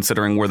Toronto,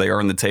 considering where they are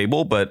in the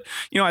table. But,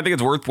 I think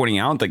it's worth pointing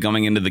out that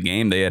going into the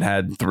game, they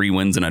had 3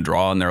 wins and a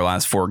draw in their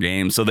last 4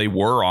 games. So they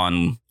were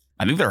on,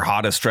 I think, their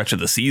hottest stretch of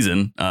the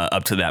season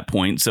up to that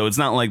point. So it's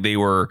not like they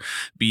were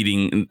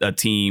beating a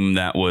team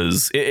that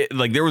was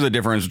like, there was a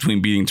difference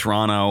between beating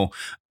Toronto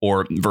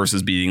or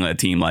versus beating a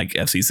team like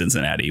FC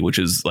Cincinnati, which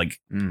is like,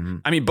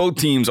 I mean, both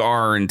teams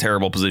are in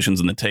terrible positions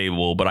in the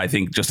table, but I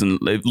think just in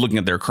looking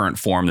at their current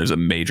form, there's a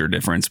major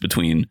difference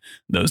between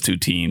those two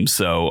teams.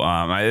 So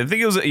I think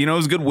it was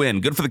a good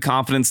win, good for the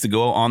confidence to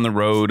go on the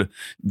road,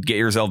 get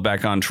yourself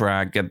back on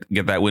track,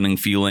 get that winning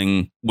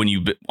feeling when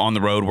you on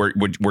the road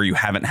where you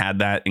haven't had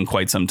that in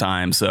quite some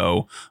time.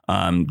 So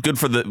good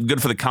for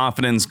the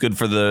confidence, good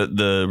for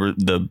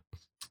the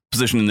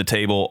position in the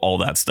table, all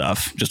that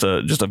stuff. Just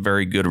a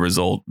very good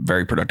result,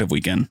 very productive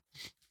weekend.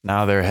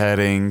 Now they're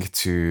heading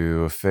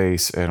to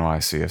face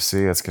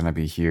NYCFC. That's going to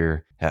be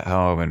here at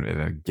home.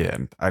 And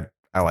again,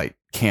 I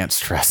can't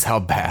stress how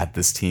bad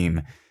this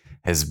team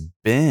has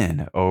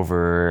been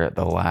over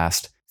the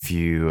last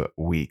few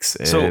weeks.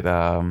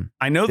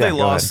 I know they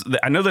lost.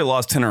 I know they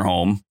lost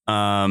Tinnerholm.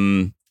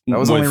 That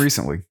was only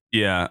recently.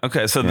 Yeah.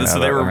 Okay. So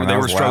they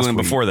were struggling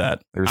before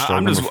that. They were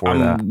struggling before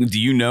that. Do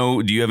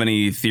you have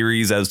any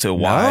theories as to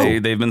why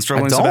they've been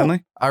struggling so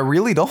badly? I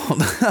really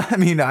don't. I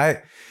mean,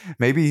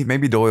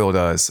 maybe Doyle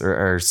does,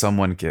 or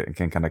someone can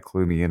kind of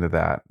clue me into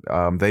that.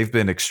 They've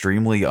been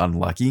extremely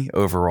unlucky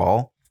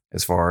overall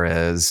as far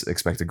as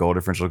expected goal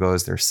differential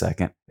goes. They're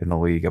second in the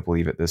league, I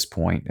believe, at this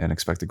point in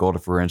expected goal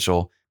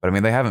differential. But I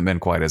mean, they haven't been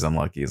quite as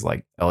unlucky as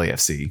like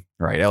LAFC,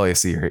 right?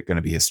 LAFC are going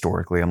to be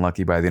historically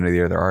unlucky by the end of the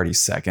year. They're already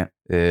second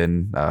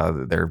in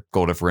their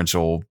goal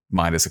differential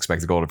minus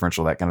expected goal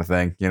differential, that kind of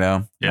thing,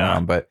 Yeah.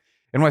 But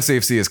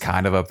NYCFC is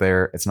kind of up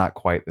there. It's not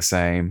quite the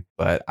same,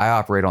 but I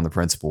operate on the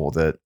principle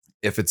that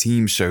if a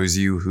team shows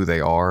you who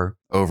they are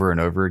over and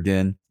over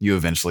again, you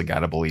eventually got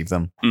to believe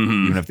them,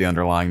 even if the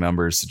underlying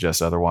numbers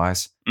suggest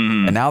otherwise.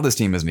 And now this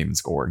team isn't even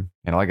scoring.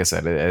 Like I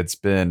said, it's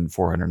been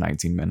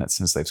 419 minutes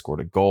since they've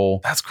scored a goal.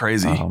 That's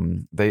crazy.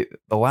 The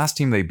last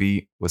team they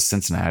beat was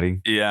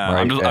Cincinnati. Yeah,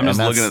 right? I'm just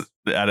looking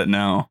at it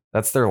now.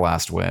 That's their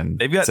last win.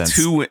 They've got since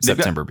 2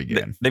 September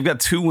began. They've got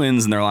 2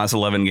 wins in their last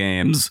 11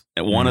 games.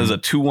 One is a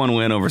 2-1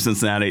 win over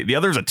Cincinnati. The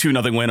other is a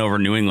 2-0 win over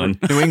New England.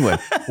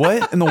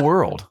 What in the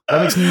world?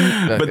 That makes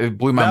me. It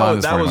blew my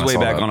mind. That was way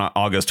back on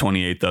August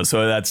 28th, though.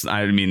 So that's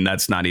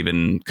not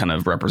even kind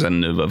of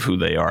representative of who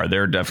they are. They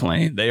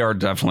are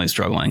definitely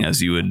struggling,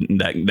 as you would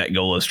that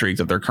goalless streak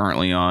that they're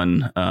currently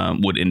on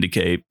would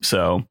indicate.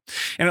 So,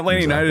 and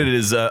Atlanta United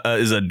is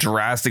a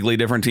drastically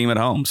different team at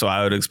home. So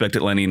I would expect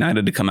Atlanta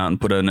United to come out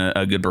and put in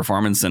a good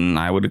performance, and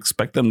I would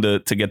expect them to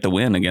get the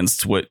win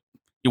against what.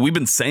 We've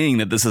been saying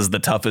that this is the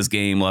toughest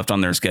game left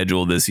on their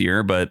schedule this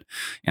year, but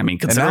I mean,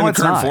 considering the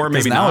current form,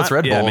 maybe now it's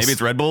Red Bulls. Yeah, maybe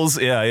it's Red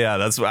Bulls. Yeah.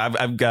 That's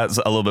I've got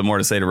a little bit more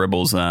to say to Red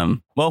Bulls.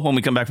 Well, when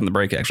we come back from the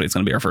break, actually, it's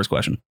going to be our first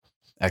question.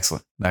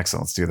 Excellent.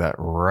 Let's do that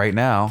right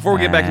now. Before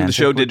we get back into the And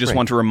show, take a did quick just break.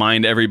 want to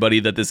remind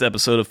everybody that this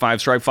episode of Five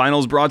Stripe Final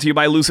is brought to you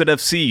by Lucid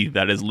FC.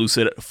 That is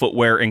Lucid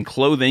Footwear and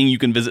Clothing. You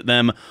can visit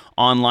them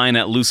online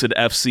at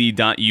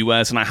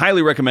lucidfc.us, and I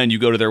highly recommend you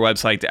go to their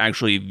website to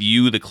actually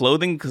view the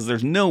clothing, because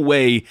there's no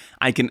way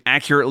I can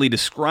accurately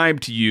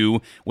describe to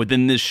you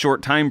within this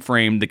short time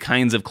frame the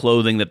kinds of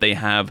clothing that they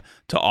have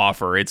to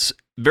offer. It's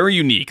very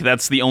unique.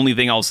 That's the only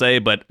thing I'll say.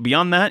 But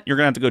beyond that, you're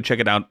going to have to go check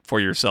it out for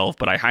yourself.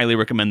 But I highly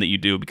recommend that you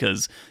do,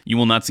 because you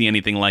will not see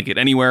anything like it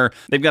anywhere.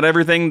 They've got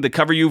everything to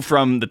cover you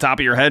from the top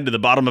of your head to the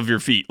bottom of your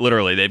feet.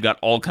 Literally, they've got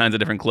all kinds of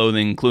different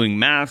clothing, including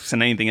masks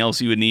and anything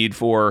else you would need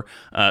for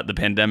the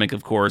pandemic,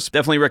 of course.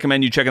 Definitely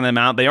recommend you checking them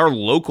out. They are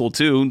local,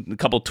 too. A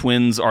couple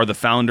twins are the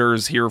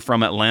founders here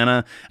from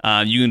Atlanta.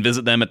 You can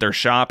visit them at their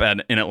shop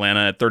in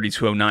Atlanta at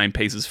 3209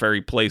 Paces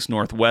Ferry Place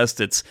Northwest.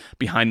 It's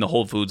behind the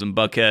Whole Foods in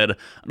Buckhead.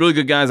 Really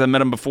good guys. I met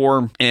them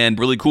before, and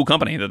really cool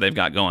company that they've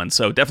got going.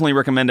 So definitely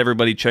recommend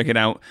everybody check it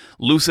out.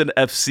 Lucid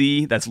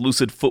FC, that's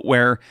Lucid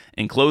Footwear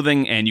and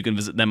Clothing, and you can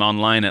visit them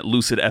online at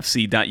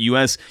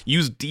lucidfc.us.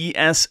 Use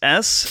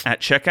DSS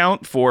at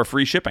checkout for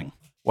free shipping.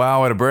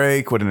 Wow, what a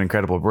break. What an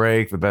incredible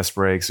break. The best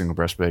break, single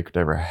best break would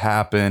ever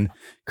happen.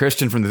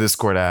 Christian from the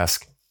Discord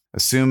asks,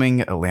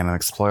 assuming Atlanta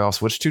makes the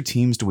playoffs, which two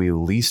teams do we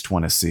least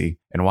want to see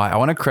and why? I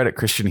want to credit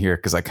Christian here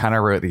because I kind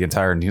of wrote the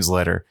entire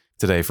newsletter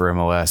today for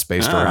MLS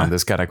based around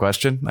this kind of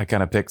question. I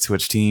kind of picked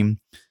which team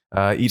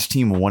each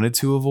team wanted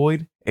to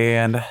avoid.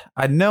 And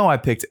I know I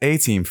picked a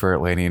team for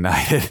Atlanta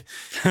United,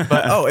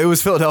 but it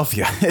was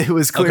Philadelphia. It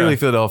was clearly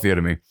Philadelphia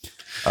to me.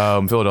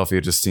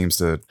 Philadelphia just seems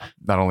to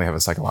not only have a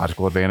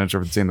psychological advantage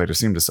over the team, they just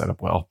seem to set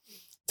up well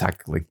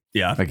tactically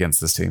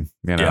against this team.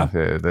 You know,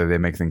 they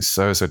make things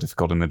so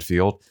difficult in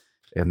midfield,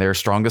 and their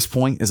strongest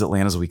point is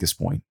Atlanta's weakest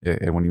point.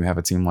 And when you have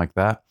a team like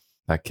that,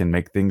 that can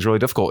make things really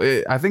difficult.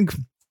 I think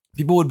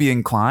people would be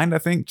inclined,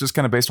 just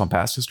kind of based on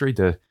past history,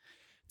 to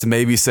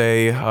maybe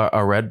say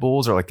a Red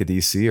Bulls or like a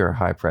DC or a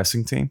high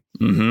pressing team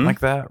like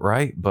that,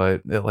 right?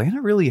 But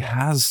Atlanta really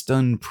has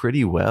done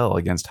pretty well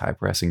against high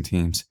pressing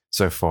teams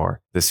so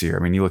far this year. I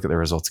mean, you look at the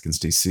results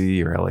against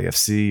DC or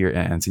LAFC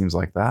and teams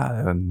like that,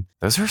 and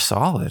those are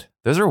solid.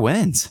 Those are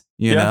wins,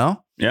 you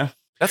know? Yeah.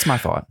 That's my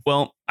thought.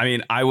 Well, I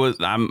mean,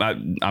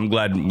 I'm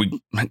glad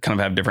we kind of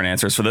have different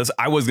answers for this.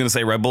 I was going to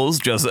say Red Bulls.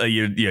 Just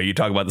you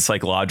talk about the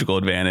psychological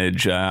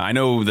advantage. I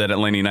know that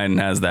Atlanta United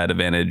has that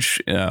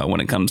advantage when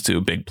it comes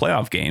to big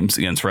playoff games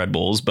against Red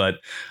Bulls, but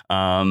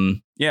I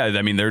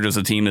mean, they're just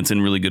a team that's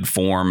in really good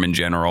form in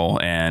general,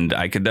 and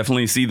I could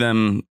definitely see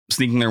them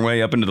sneaking their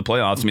way up into the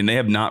playoffs. I mean, they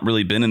have not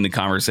really been in the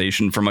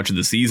conversation for much of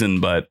the season,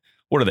 but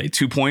what are they,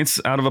 2 points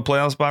out of a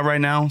playoff spot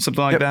right now?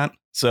 Something like that.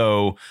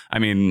 So, I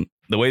mean,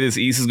 the way this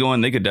East is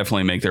going, they could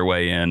definitely make their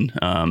way in.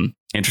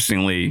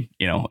 Interestingly,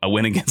 a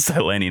win against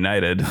Atlanta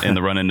United in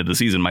the run into the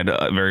season might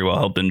very well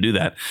help them do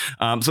that.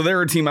 So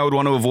they're a team I would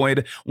want to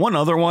avoid. One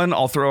other one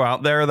I'll throw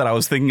out there that I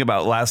was thinking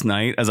about last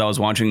night as I was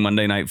watching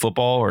Monday Night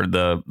Football or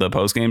the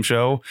post-game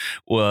show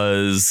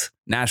was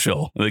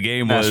Nashville. The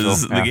game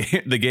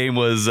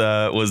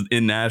was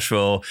in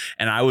Nashville,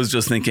 and I was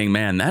just thinking,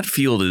 man, that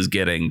field is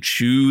getting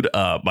chewed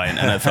up by an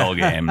NFL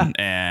game,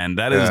 and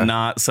that is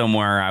not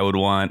somewhere I would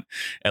want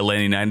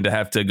Atlanta United to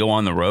have to go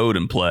on the road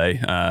and play,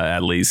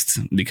 at least,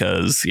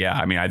 because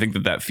I mean, I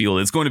think that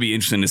field, it's going to be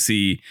interesting to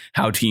see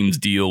how teams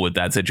deal with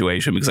that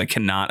situation, because I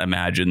cannot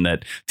imagine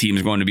that teams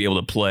are going to be able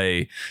to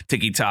play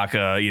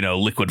tiki-taka,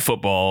 liquid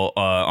football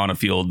on a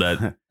field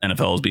that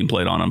NFL is being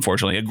played on,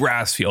 unfortunately. A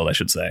grass field, I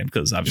should say,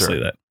 because obviously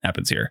that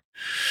happens here.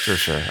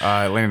 Sure.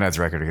 Atlanta United's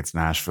record against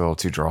Nashville,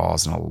 2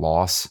 draws and a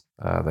loss.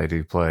 They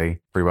do play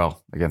pretty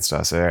well against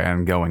us,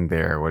 and going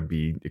there would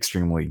be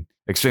extremely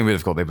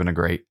difficult. They've been a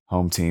great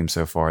home team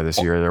so far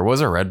this year. There was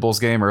a Red Bulls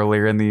game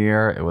earlier in the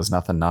year. It was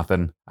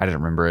 0-0. I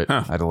didn't remember it.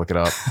 I had to look it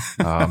up.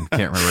 Can't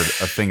remember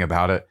a thing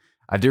about it.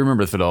 I do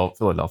remember the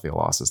Philadelphia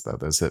losses, though.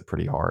 Those hit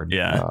pretty hard.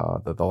 Yeah.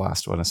 The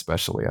last one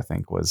especially, I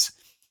think, was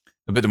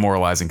a bit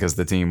demoralizing because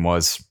the team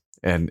was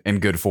in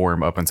good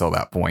form up until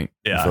that point.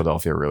 Yeah.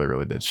 Philadelphia really,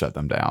 really did shut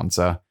them down.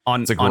 So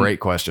it's a great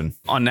question.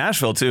 On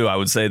Nashville, too, I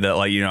would say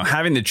that,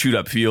 having the chewed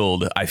up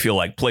field, I feel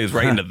like plays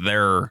right into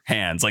their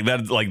hands. Like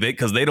that,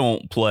 because they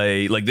don't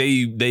play, like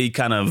they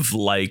kind of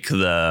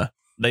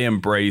they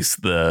embrace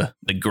the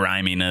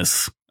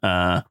griminess.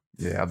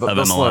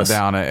 They'll slow it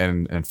down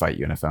and fight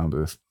you in a phone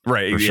booth.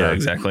 Right. Sure.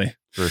 Exactly.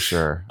 For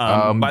sure.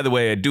 By the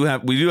way,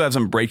 we do have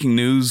some breaking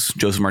news.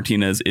 Joseph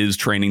Martinez is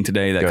training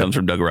today. That comes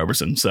from Doug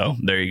Roberson. So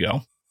there you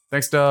go.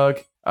 Thanks, Doug.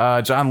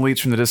 John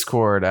Leach from the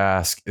Discord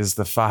asks, is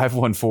the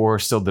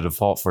 5-1-4 still the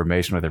default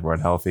formation with everyone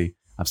healthy?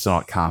 I'm still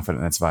not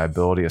confident in its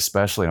viability,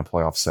 especially in a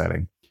playoff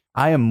setting.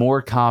 I am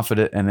more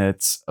confident in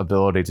its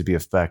ability to be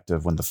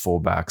effective when the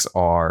fullbacks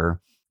are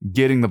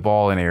getting the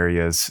ball in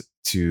areas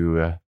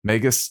to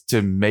Vegas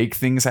to make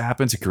things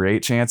happen, to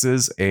create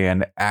chances,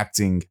 and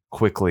acting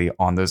quickly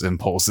on those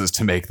impulses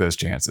to make those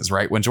chances,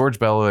 right? When George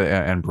Bell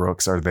and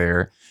Brooks are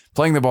there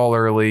playing the ball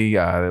early,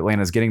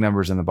 Atlanta's getting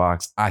numbers in the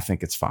box, I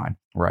think it's fine,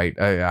 right?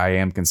 I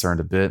am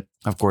concerned a bit,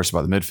 of course,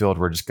 about the midfield.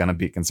 We're just going to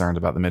be concerned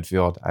about the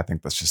midfield. I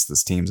think that's just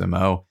this team's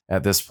MO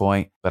at this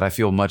point, but I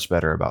feel much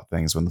better about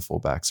things when the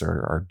fullbacks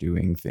are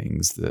doing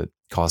things that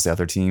cause the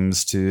other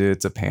teams to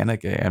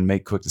panic and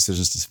make quick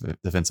decisions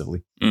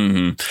defensively.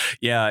 Mm-hmm.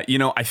 Yeah,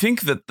 I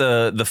think that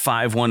the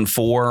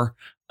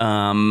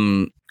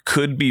 5-1-4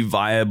 could be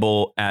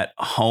viable at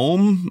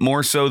home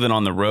more so than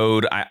on the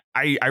road. I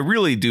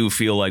really do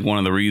feel like one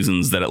of the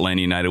reasons that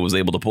Atlanta United was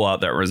able to pull out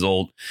that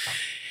result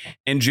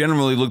and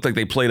generally looked like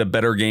they played a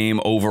better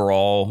game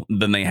overall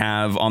than they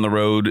have on the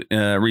road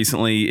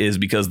recently is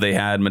because they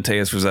had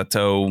Matheus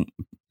Rossetto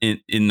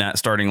in that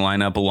starting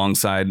lineup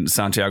alongside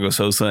Santiago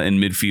Sosa in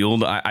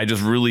midfield. I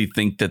just really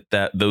think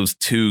that those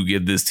two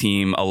give this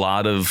team a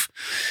lot of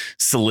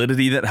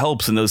solidity that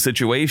helps in those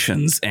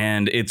situations.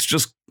 And it's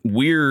just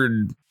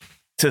weird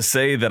to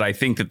say that I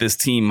think that this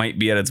team might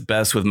be at its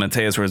best with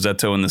Matheus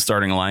Rossetto in the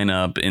starting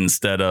lineup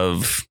instead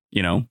of,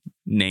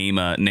 name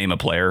a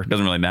player. It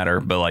doesn't really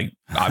matter. But like,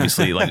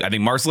 obviously, like I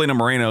think Marcelino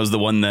Moreno is the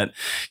one that,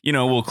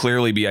 will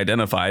clearly be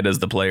identified as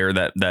the player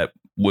that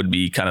would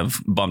be kind of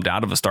bumped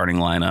out of a starting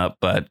lineup.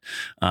 But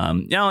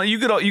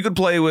you could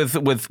play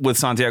with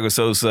Santiago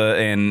Sosa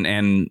and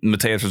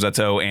Matheus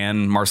Rossetto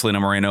and Marcelino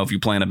Moreno if you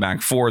play in a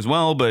back four as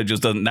well. But it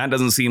just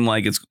doesn't seem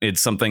like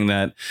it's something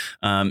that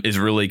is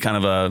really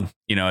kind of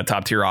a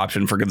top tier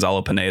option for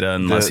Gonzalo Pineda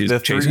unless he's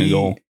chasing a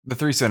goal. The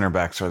three center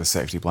backs are the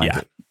safety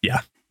blanket. Yeah.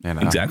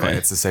 Exactly.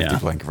 It's a safety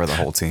blanket for the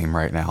whole team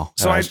right now.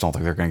 So I just don't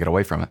think they're going to get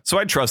away from it. So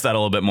I trust that a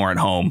little bit more at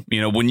home.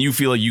 When you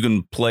feel like you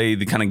can play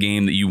the kind of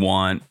game that you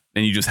want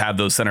and you just have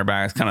those center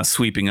backs kind of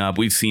sweeping up.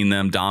 We've seen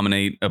them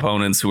dominate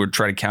opponents who would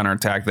try to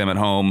counterattack them at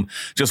home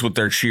just with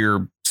their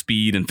sheer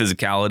speed and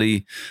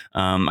physicality.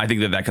 I think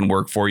that can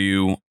work for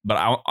you.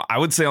 But I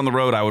would say on the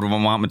road, I would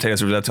want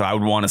Matheus Rossetto. I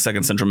would want a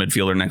second central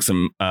midfielder next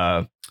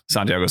to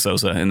Santiago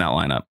Sosa in that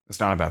lineup. It's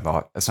not a bad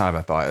thought.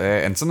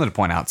 And something to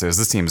point out too is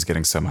this team is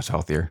getting so much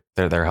healthier.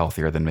 They're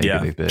healthier than maybe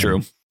they've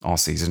been all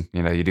season.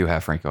 You do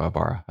have Franco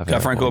Ibarra.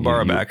 Got Franco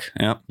Ibarra back.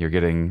 Yeah. You're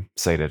getting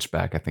Sejdic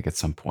back, I think, at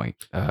some point.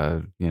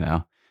 There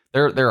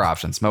are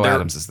options. Mo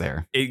Adams is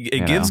there.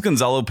 It gives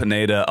Gonzalo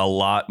Pineda a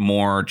lot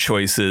more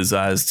choices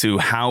as to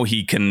how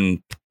he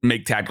can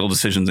make tactical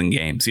decisions in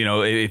games.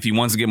 If he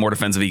wants to get more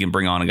defensive, he can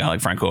bring on a guy like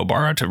Franco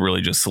Ibarra to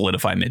really just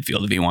solidify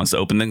midfield. If he wants to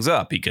open things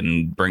up, he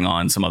can bring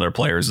on some other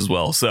players as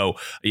well. So,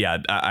 yeah,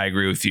 I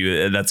agree with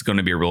you. That's going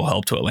to be a real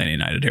help to Atlanta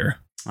United here.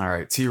 All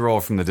right. T-Roll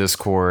from the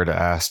Discord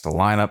asked a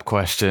lineup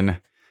question.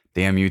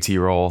 Damn you,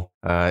 T-Roll.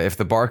 If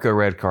the Barco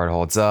red card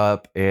holds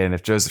up and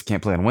if Joseph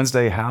can't play on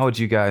Wednesday, how would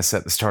you guys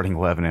set the starting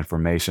 11 in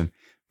formation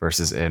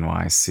versus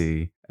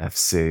NYC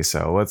FC?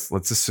 So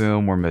let's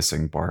assume we're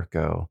missing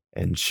Barco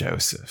and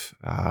Joseph.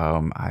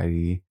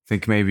 I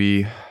think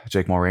maybe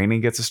Jake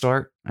Mulroney gets a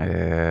start.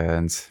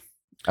 And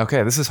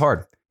okay, this is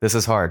hard.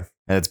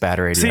 It's bad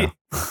radio. See,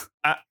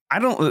 I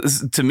don't.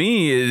 To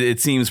me, it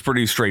seems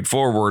pretty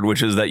straightforward,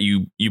 which is that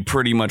you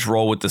pretty much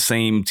roll with the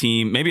same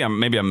team. Maybe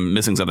I'm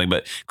missing something,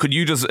 but could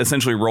you just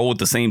essentially roll with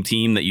the same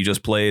team that you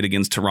just played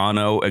against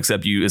Toronto,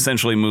 except you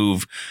essentially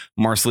move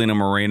Marcelino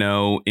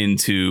Moreno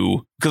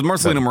into, because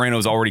Marcelino Moreno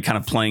is already kind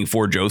of playing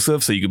for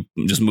Joseph, so you could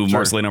just move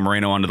Marcelino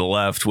Moreno onto the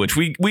left, which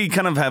we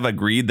kind of have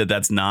agreed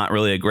that's not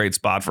really a great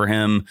spot for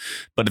him.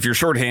 But if you're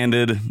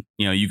shorthanded,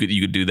 you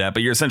could do that.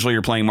 But you're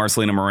playing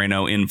Marcelino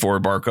Moreno in for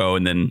Barco,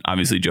 and then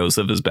obviously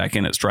Joseph is back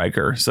in at striker.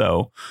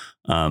 So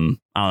I don't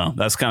know.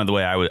 That's kind of the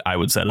way I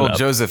would set it up. Well,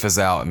 Joseph is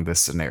out in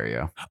this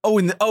scenario.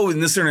 In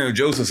this scenario,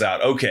 Joseph's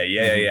out. Okay.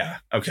 Yeah.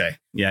 Okay.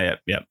 Yeah.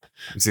 You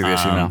see the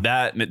issue now?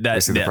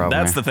 That's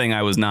the thing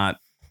I was not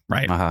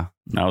right.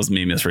 That was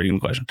me misreading the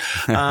question.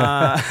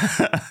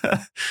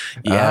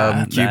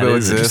 Cubo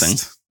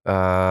exists.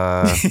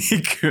 Yeah.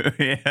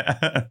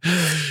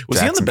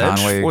 Was he on the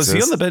bench? Was he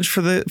on the bench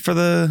for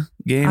the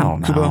game? I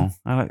don't know.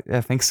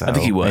 I think so. I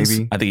think he was.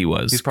 Maybe. I think he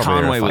was. He's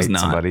probably Conway was not.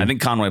 Somebody. I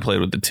think Conway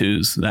played with the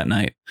twos that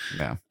night.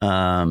 Yeah.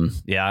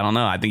 Yeah. I don't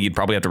know. I think you'd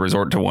probably have to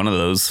resort to one of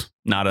those.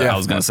 I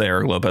was going to say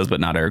Eric Lopez, but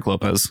not Eric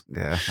Lopez.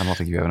 Yeah. I don't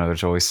think you have another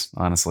choice,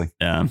 honestly.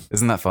 Yeah.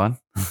 Isn't that fun?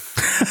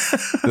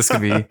 This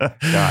could be.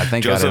 God,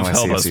 thank Joseph, God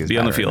help us. Be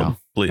on the field, right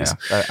please.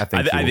 Yeah. I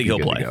think he'll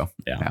play.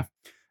 Yeah.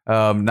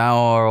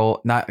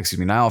 Niall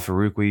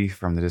Faroukwi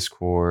from the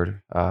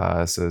Discord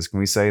says, can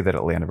we say that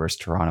Atlanta versus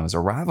Toronto is a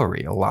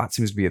rivalry? A lot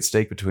seems to be at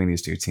stake between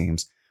these two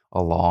teams,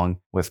 along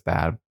with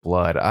bad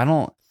blood. I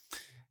don't.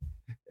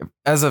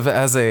 As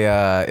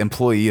a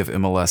employee of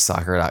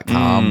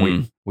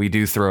MLSsoccer.com, we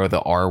do throw the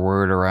R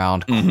word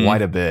around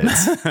quite a bit.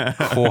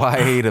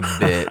 Quite a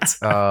bit.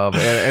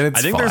 And it's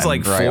I think fun, there's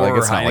like right? 4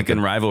 it's not like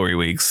Heineken rivalry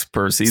weeks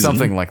per season.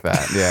 something like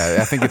that.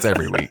 Yeah, I think it's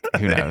every week.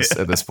 Who knows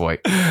at this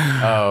point?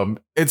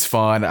 It's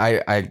fun.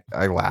 I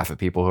laugh at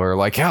people who are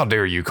like, "How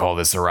dare you call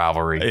this a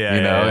rivalry?"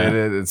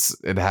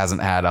 It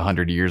hasn't had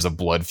 100 years of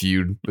blood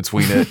feud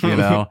between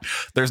it.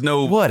 There's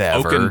no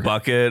Whatever. Oaken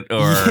Bucket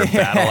or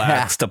Battle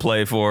Axe to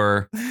play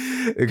for.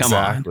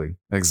 Exactly.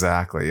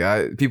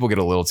 People get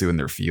a little too in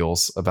their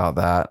feels about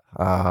that.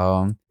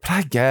 But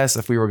I guess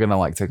if we were gonna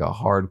like take a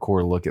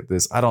hardcore look at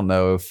this, I don't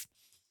know if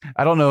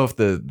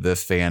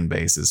the fan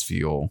bases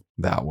feel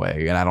that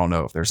way, and I don't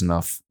know if there's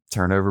enough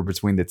turnover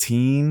between the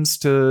teams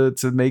to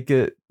make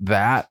it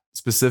that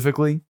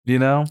specifically.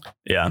 Yeah,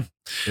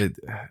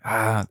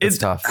 it's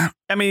tough.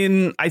 I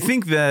mean, I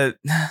think that.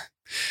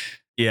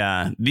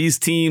 Yeah, these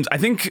teams, I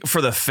think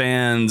for the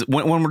fans,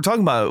 when we're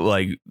talking about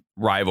like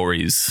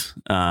rivalries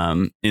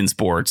in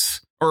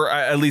sports, or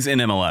at least in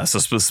MLS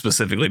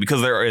specifically,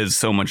 because there is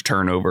so much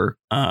turnover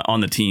on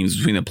the teams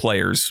between the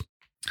players,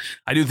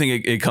 I do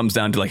think it comes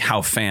down to like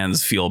how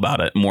fans feel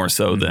about it more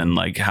so than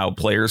like how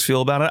players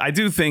feel about it. I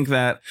do think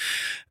that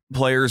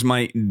players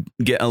might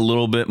get a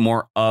little bit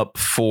more up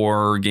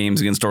for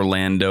games against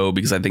Orlando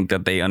because I think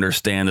that they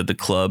understand that the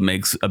club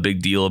makes a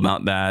big deal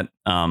about that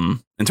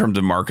in terms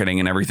of marketing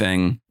and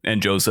everything. And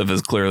Joseph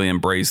has clearly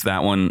embraced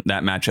that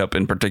matchup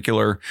in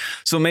particular.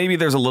 So maybe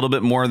there's a little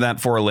bit more of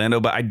that for Orlando,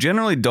 but I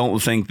generally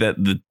don't think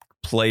that the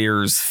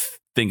players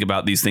think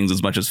about these things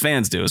as much as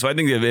fans do. So I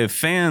think if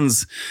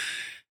fans...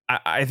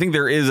 I think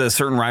there is a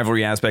certain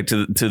rivalry aspect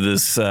to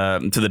this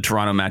to the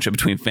Toronto matchup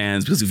between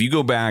fans, because if you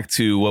go back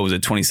to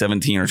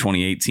 2017 or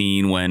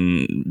 2018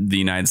 when the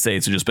United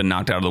States had just been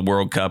knocked out of the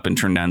World Cup in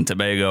Trinidad and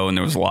Tobago, and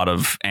there was a lot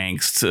of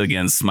angst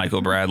against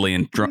Michael Bradley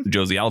and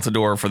Josie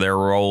Altidore for their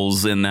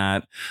roles in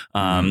that,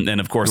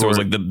 and of course there was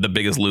like the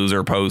biggest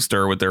loser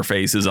poster with their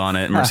faces on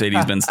it,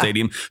 Mercedes-Benz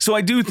Stadium. So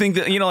I do think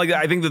that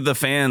I think that the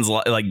fans,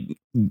 like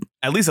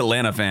at least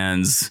Atlanta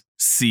fans,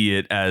 see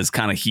it as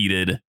kind of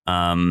heated.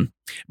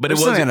 But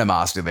there's it was some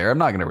animosity there. I'm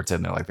not going to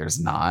pretend that like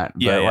there's not.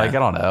 But like I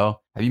don't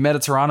know. Have you met a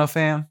Toronto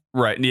fan?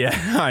 Right. Yeah,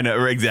 I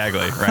know. Exactly.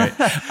 Right.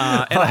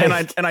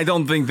 And I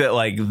don't think that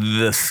like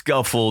the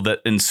scuffle that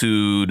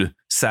ensued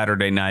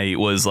Saturday night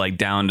was like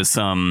down to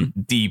some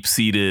deep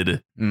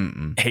seated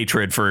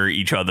hatred for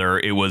each other.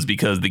 It was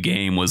because the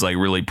game was like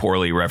really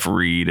poorly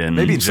refereed, and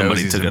maybe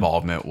Josie's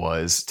involvement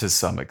was to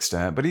some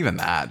extent, but even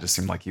that just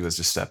seemed like he was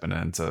just stepping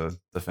in to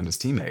defend his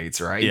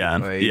teammates. Right. Yeah.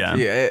 Like,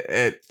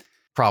 it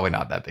probably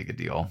not that big a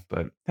deal,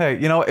 but hey,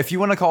 if you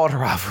want to call it a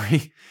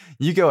rivalry,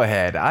 you go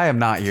ahead. I am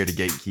not here to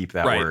gatekeep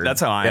that word.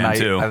 That's how I am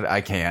too.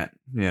 I can't,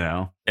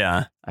 Yeah,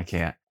 I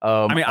can't.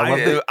 I mean,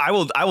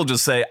 I will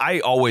just say,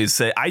 I always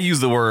say, I use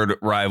the word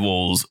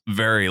rivals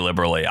very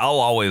liberally. I'll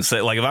always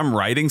say, like, if I'm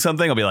writing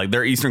something, I'll be like,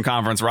 they're Eastern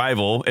Conference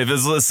rival. If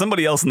it's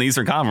somebody else in the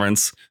Eastern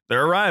Conference,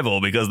 they're a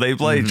rival because they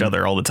play each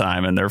other all the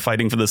time and they're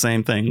fighting for the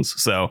same things.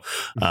 So,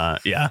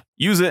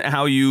 use it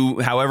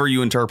however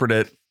you interpret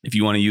it. If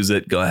you want to use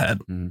it, go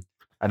ahead.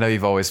 I know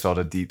you've always felt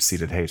a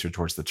deep-seated hatred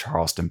towards the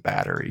Charleston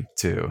Battery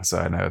too, so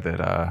I know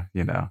that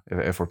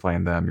if we're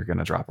playing them, you're going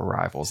to drop a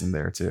rivals in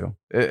there too.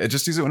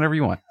 Just use it whenever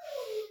you want.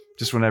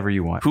 Just whenever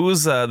you want.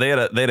 Who's they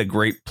had a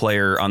great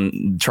player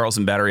on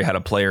Charleston Battery. Had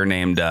a player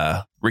named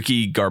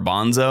Ricky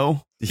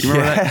Garbanzo. You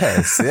remember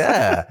that?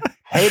 Yeah.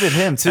 Hated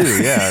him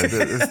too.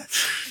 Yeah.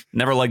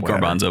 Never liked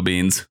garbanzo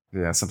beans.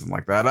 Yeah, something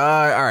like that.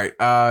 All right.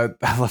 I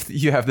love that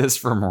you have this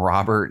from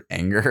Robert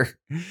Anger.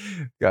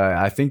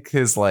 I think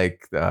his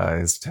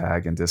his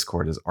tag in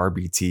Discord is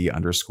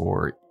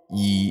RBT_ENGR,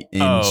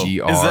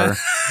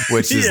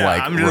 which is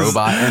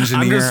robot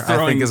engineer,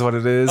 I think is what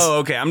it is. Oh,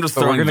 okay. I'm just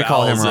throwing we're gonna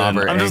call him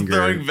Robert I'm just Anger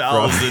throwing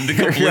vowels in to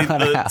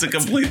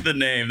complete the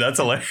name. That's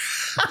hilarious.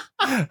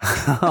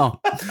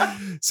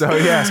 So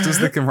yes, does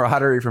the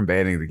camaraderie from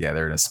banding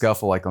together in a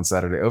scuffle like on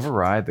Saturday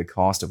override the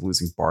cost of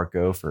losing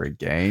Barco for a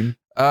game?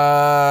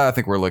 I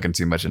think we're looking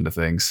too much into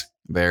things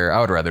there. I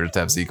would rather just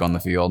have Zeke on the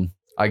field.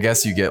 I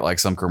guess you get like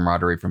some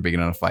camaraderie from being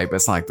in a fight, but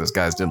it's not like those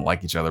guys didn't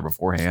like each other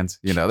beforehand.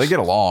 They get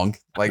along.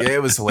 Like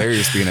it was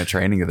hilarious being at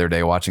training the other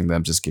day, watching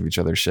them just give each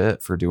other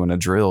shit for doing a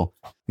drill.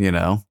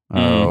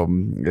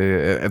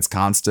 It's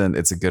constant.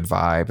 It's a good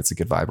vibe. It's a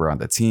good vibe around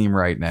the team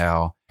right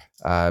now.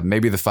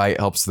 Maybe the fight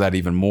helps that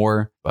even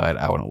more, but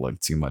I wouldn't look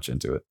too much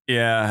into it.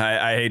 Yeah,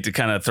 I hate to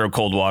kind of throw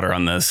cold water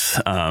on this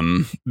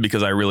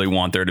because I really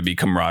want there to be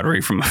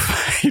camaraderie from a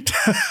fight.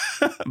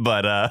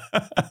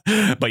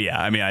 but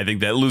yeah, I mean, I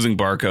think that losing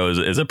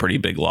Barco is a pretty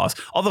big loss.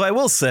 Although I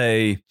will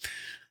say,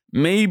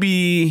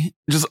 maybe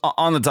just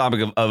on the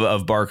topic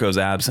of Barco's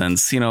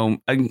absence,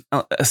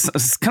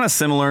 it's kind of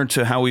similar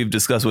to how we've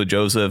discussed with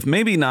Joseph.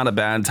 Maybe not a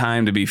bad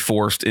time to be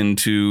forced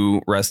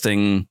into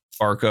resting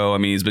Barco. I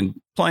mean, he's been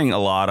playing a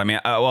lot. I mean,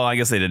 I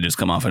guess they did just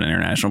come off an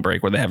international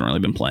break where they haven't really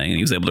been playing and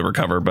he was able to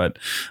recover, but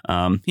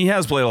he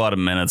has played a lot of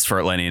minutes for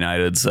Atlanta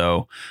United.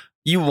 So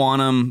you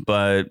want him,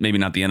 but maybe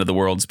not the end of the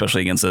world,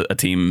 especially against a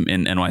team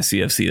in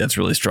NYCFC that's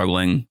really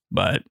struggling.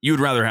 But you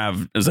would rather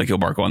have Ezequiel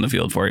Barco on the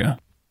field for you.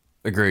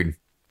 Agreed.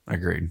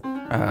 Agreed.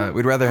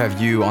 We'd rather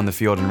have you on the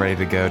field and ready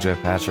to go, Joe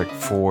Patrick,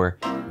 for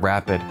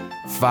rapid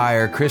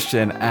fire.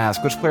 Christian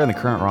asks, which player in the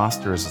current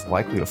roster is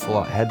likely to full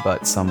out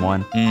headbutt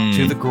someone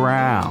to the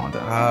ground?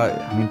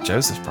 I mean,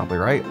 Joseph's probably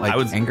right. Like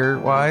anger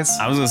wise,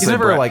 I was gonna he's say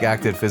never Brett. like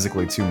acted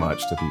physically too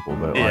much to people,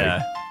 but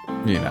Yeah.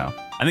 like, you know,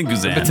 I think the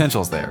Guzan.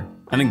 potential's there.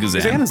 I think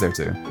Guzan. Guzan is there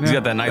too. He's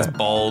got that nice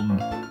bald,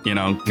 you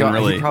know, can God,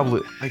 really. he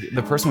probably like,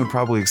 the person would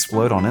probably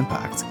explode on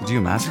impact. Could you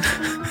imagine?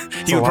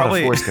 He would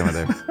probably. A lot of force coming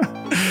there.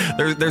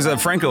 There's a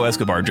Franco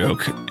Escobar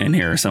joke in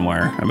here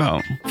somewhere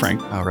about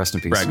Frank. Oh, rest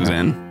in peace. Brad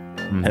Guzan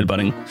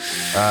headbutting.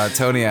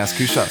 Tony asks,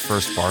 who shot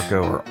first,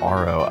 Barco or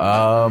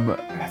Aro?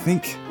 I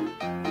think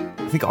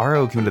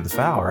Aro committed the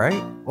foul,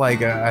 right?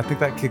 Like, I think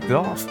that kicked it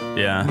off.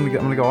 Yeah. I'm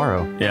gonna go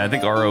Aro. Yeah, I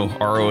think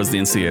Aro is the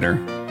instigator.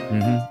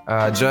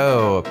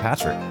 Joe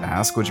Patrick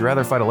asks, would you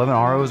rather fight 11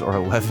 Aros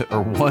or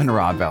 1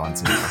 Rob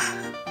Valentino?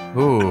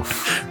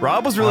 Oof.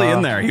 Rob was really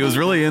in there. He was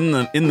really in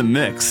the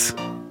mix.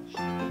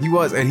 He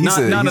was, and he's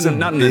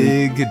a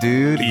big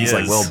dude. He's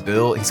like well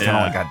built. He's kind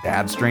of like got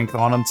dad strength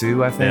on him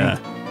too, I think.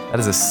 That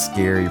is a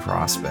scary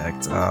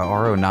prospect.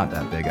 Aro not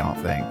that big, I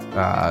don't think.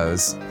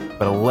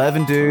 But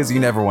 11 dudes, you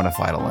never want to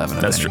fight 11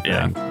 of That's true.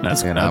 anything. Yeah,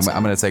 that's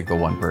I'm going to take the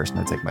one person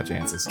and take my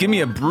chances. Give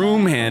me a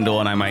broom handle,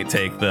 and I might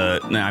take the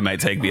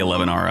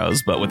 11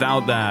 ROs. But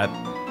without that,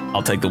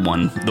 I'll take the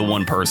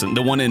one person,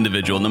 the one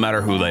individual, no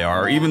matter who they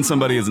are, even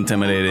somebody as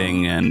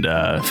intimidating and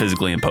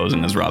physically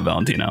imposing as Rob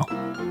Valentino.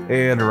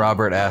 And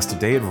Robert asked, did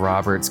Dave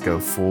Roberts go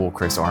full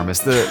Chris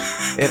Armas?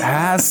 It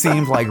has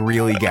seemed like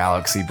really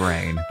Galaxy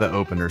Brain, the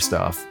opener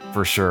stuff,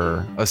 for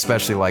sure.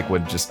 Especially like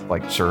with just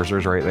like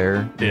Scherzer's right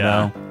there. You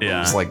know?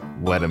 Just like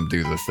let him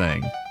do the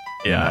thing.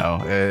 Yeah.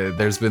 You know?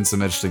 There's been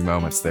some interesting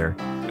moments there.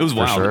 It was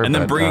wild. Sure, and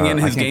then bringing in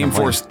his game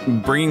complain.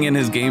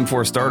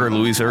 four starter,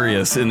 Luis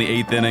Urias, in the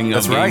 8th inning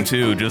of game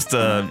 2, just for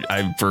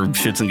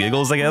shits and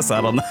giggles, I guess.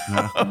 I don't know.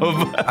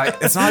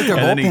 It's not like their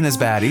bullpen is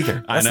bad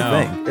either. That's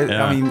I know. the thing.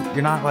 I mean,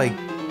 you're not like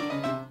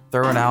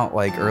throwing out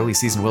like early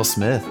season Will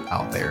Smith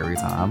out there every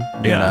time.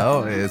 You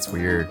know, it's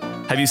weird.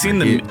 Have you seen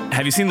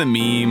the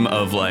meme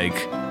of like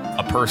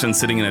a person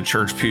sitting in a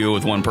church pew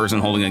with one person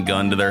holding a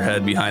gun to their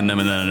head behind them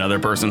and then another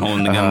person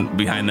holding the gun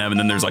behind them, and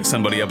then there's like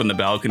somebody up in the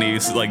balcony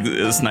like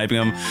sniping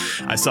them?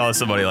 I saw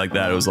somebody like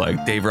that. It was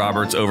like Dave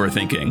Roberts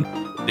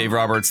overthinking. Dave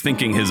Roberts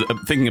thinking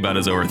about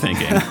his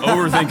overthinking.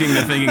 Overthinking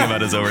the thinking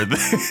about his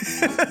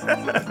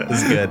overthinking.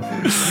 It's good.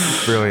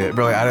 Brilliant.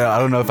 I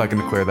don't know if I can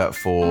declare that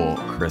full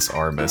Chris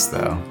Armas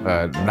though.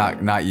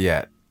 Not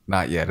yet.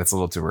 Not yet. It's a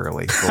little too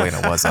early.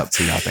 Galena was up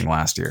 2-0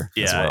 last year.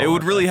 Yeah, it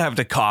would really have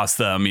to cost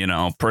them, you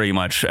know, pretty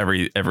much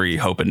every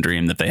hope and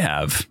dream that they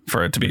have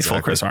for it to be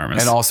full Chris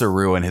Armas. And also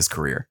ruin his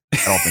career. I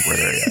don't think we're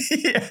there yet.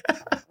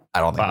 I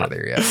don't think we're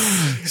there yet.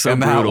 So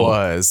and brutal.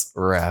 That was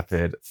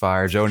rapid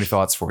fire. Joe, any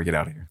thoughts before we get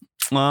out of here?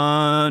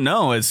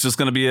 No, it's just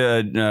going to be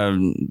a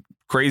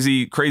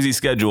crazy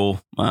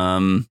schedule.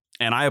 And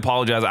I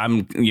apologize.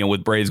 I'm,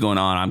 with Braves going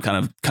on, I'm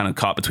kind of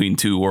caught between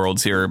two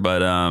worlds here,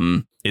 but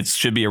it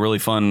should be a really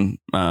fun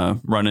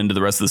run into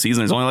the rest of the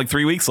season. There's only like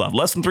 3 weeks left,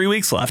 less than 3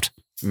 weeks left.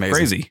 Amazing.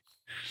 Crazy.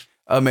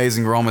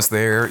 Amazing. We're almost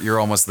there. You're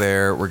almost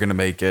there. We're going to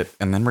make it.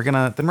 And then we're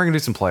going to do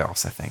some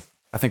playoffs, I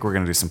think we're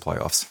going to do some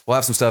playoffs. We'll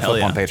have some stuff up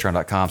on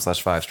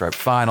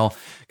patreon.com/5stripefinal.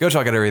 Go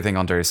check out everything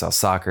on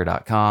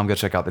dirtysouthsoccer.com. Go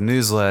check out the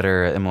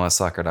newsletter at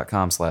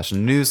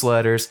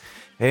mlssoccer.com/newsletters.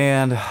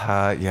 And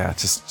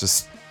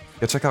just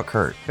go check out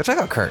Kurt. How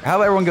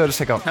about everyone go just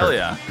check out Kurt? Hell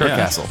yeah. Kurt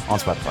Castle on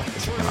Spotify.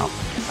 Let's check him out.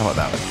 How about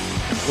that one?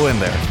 We'll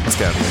end there. Let's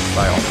get out of here.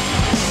 Bye all.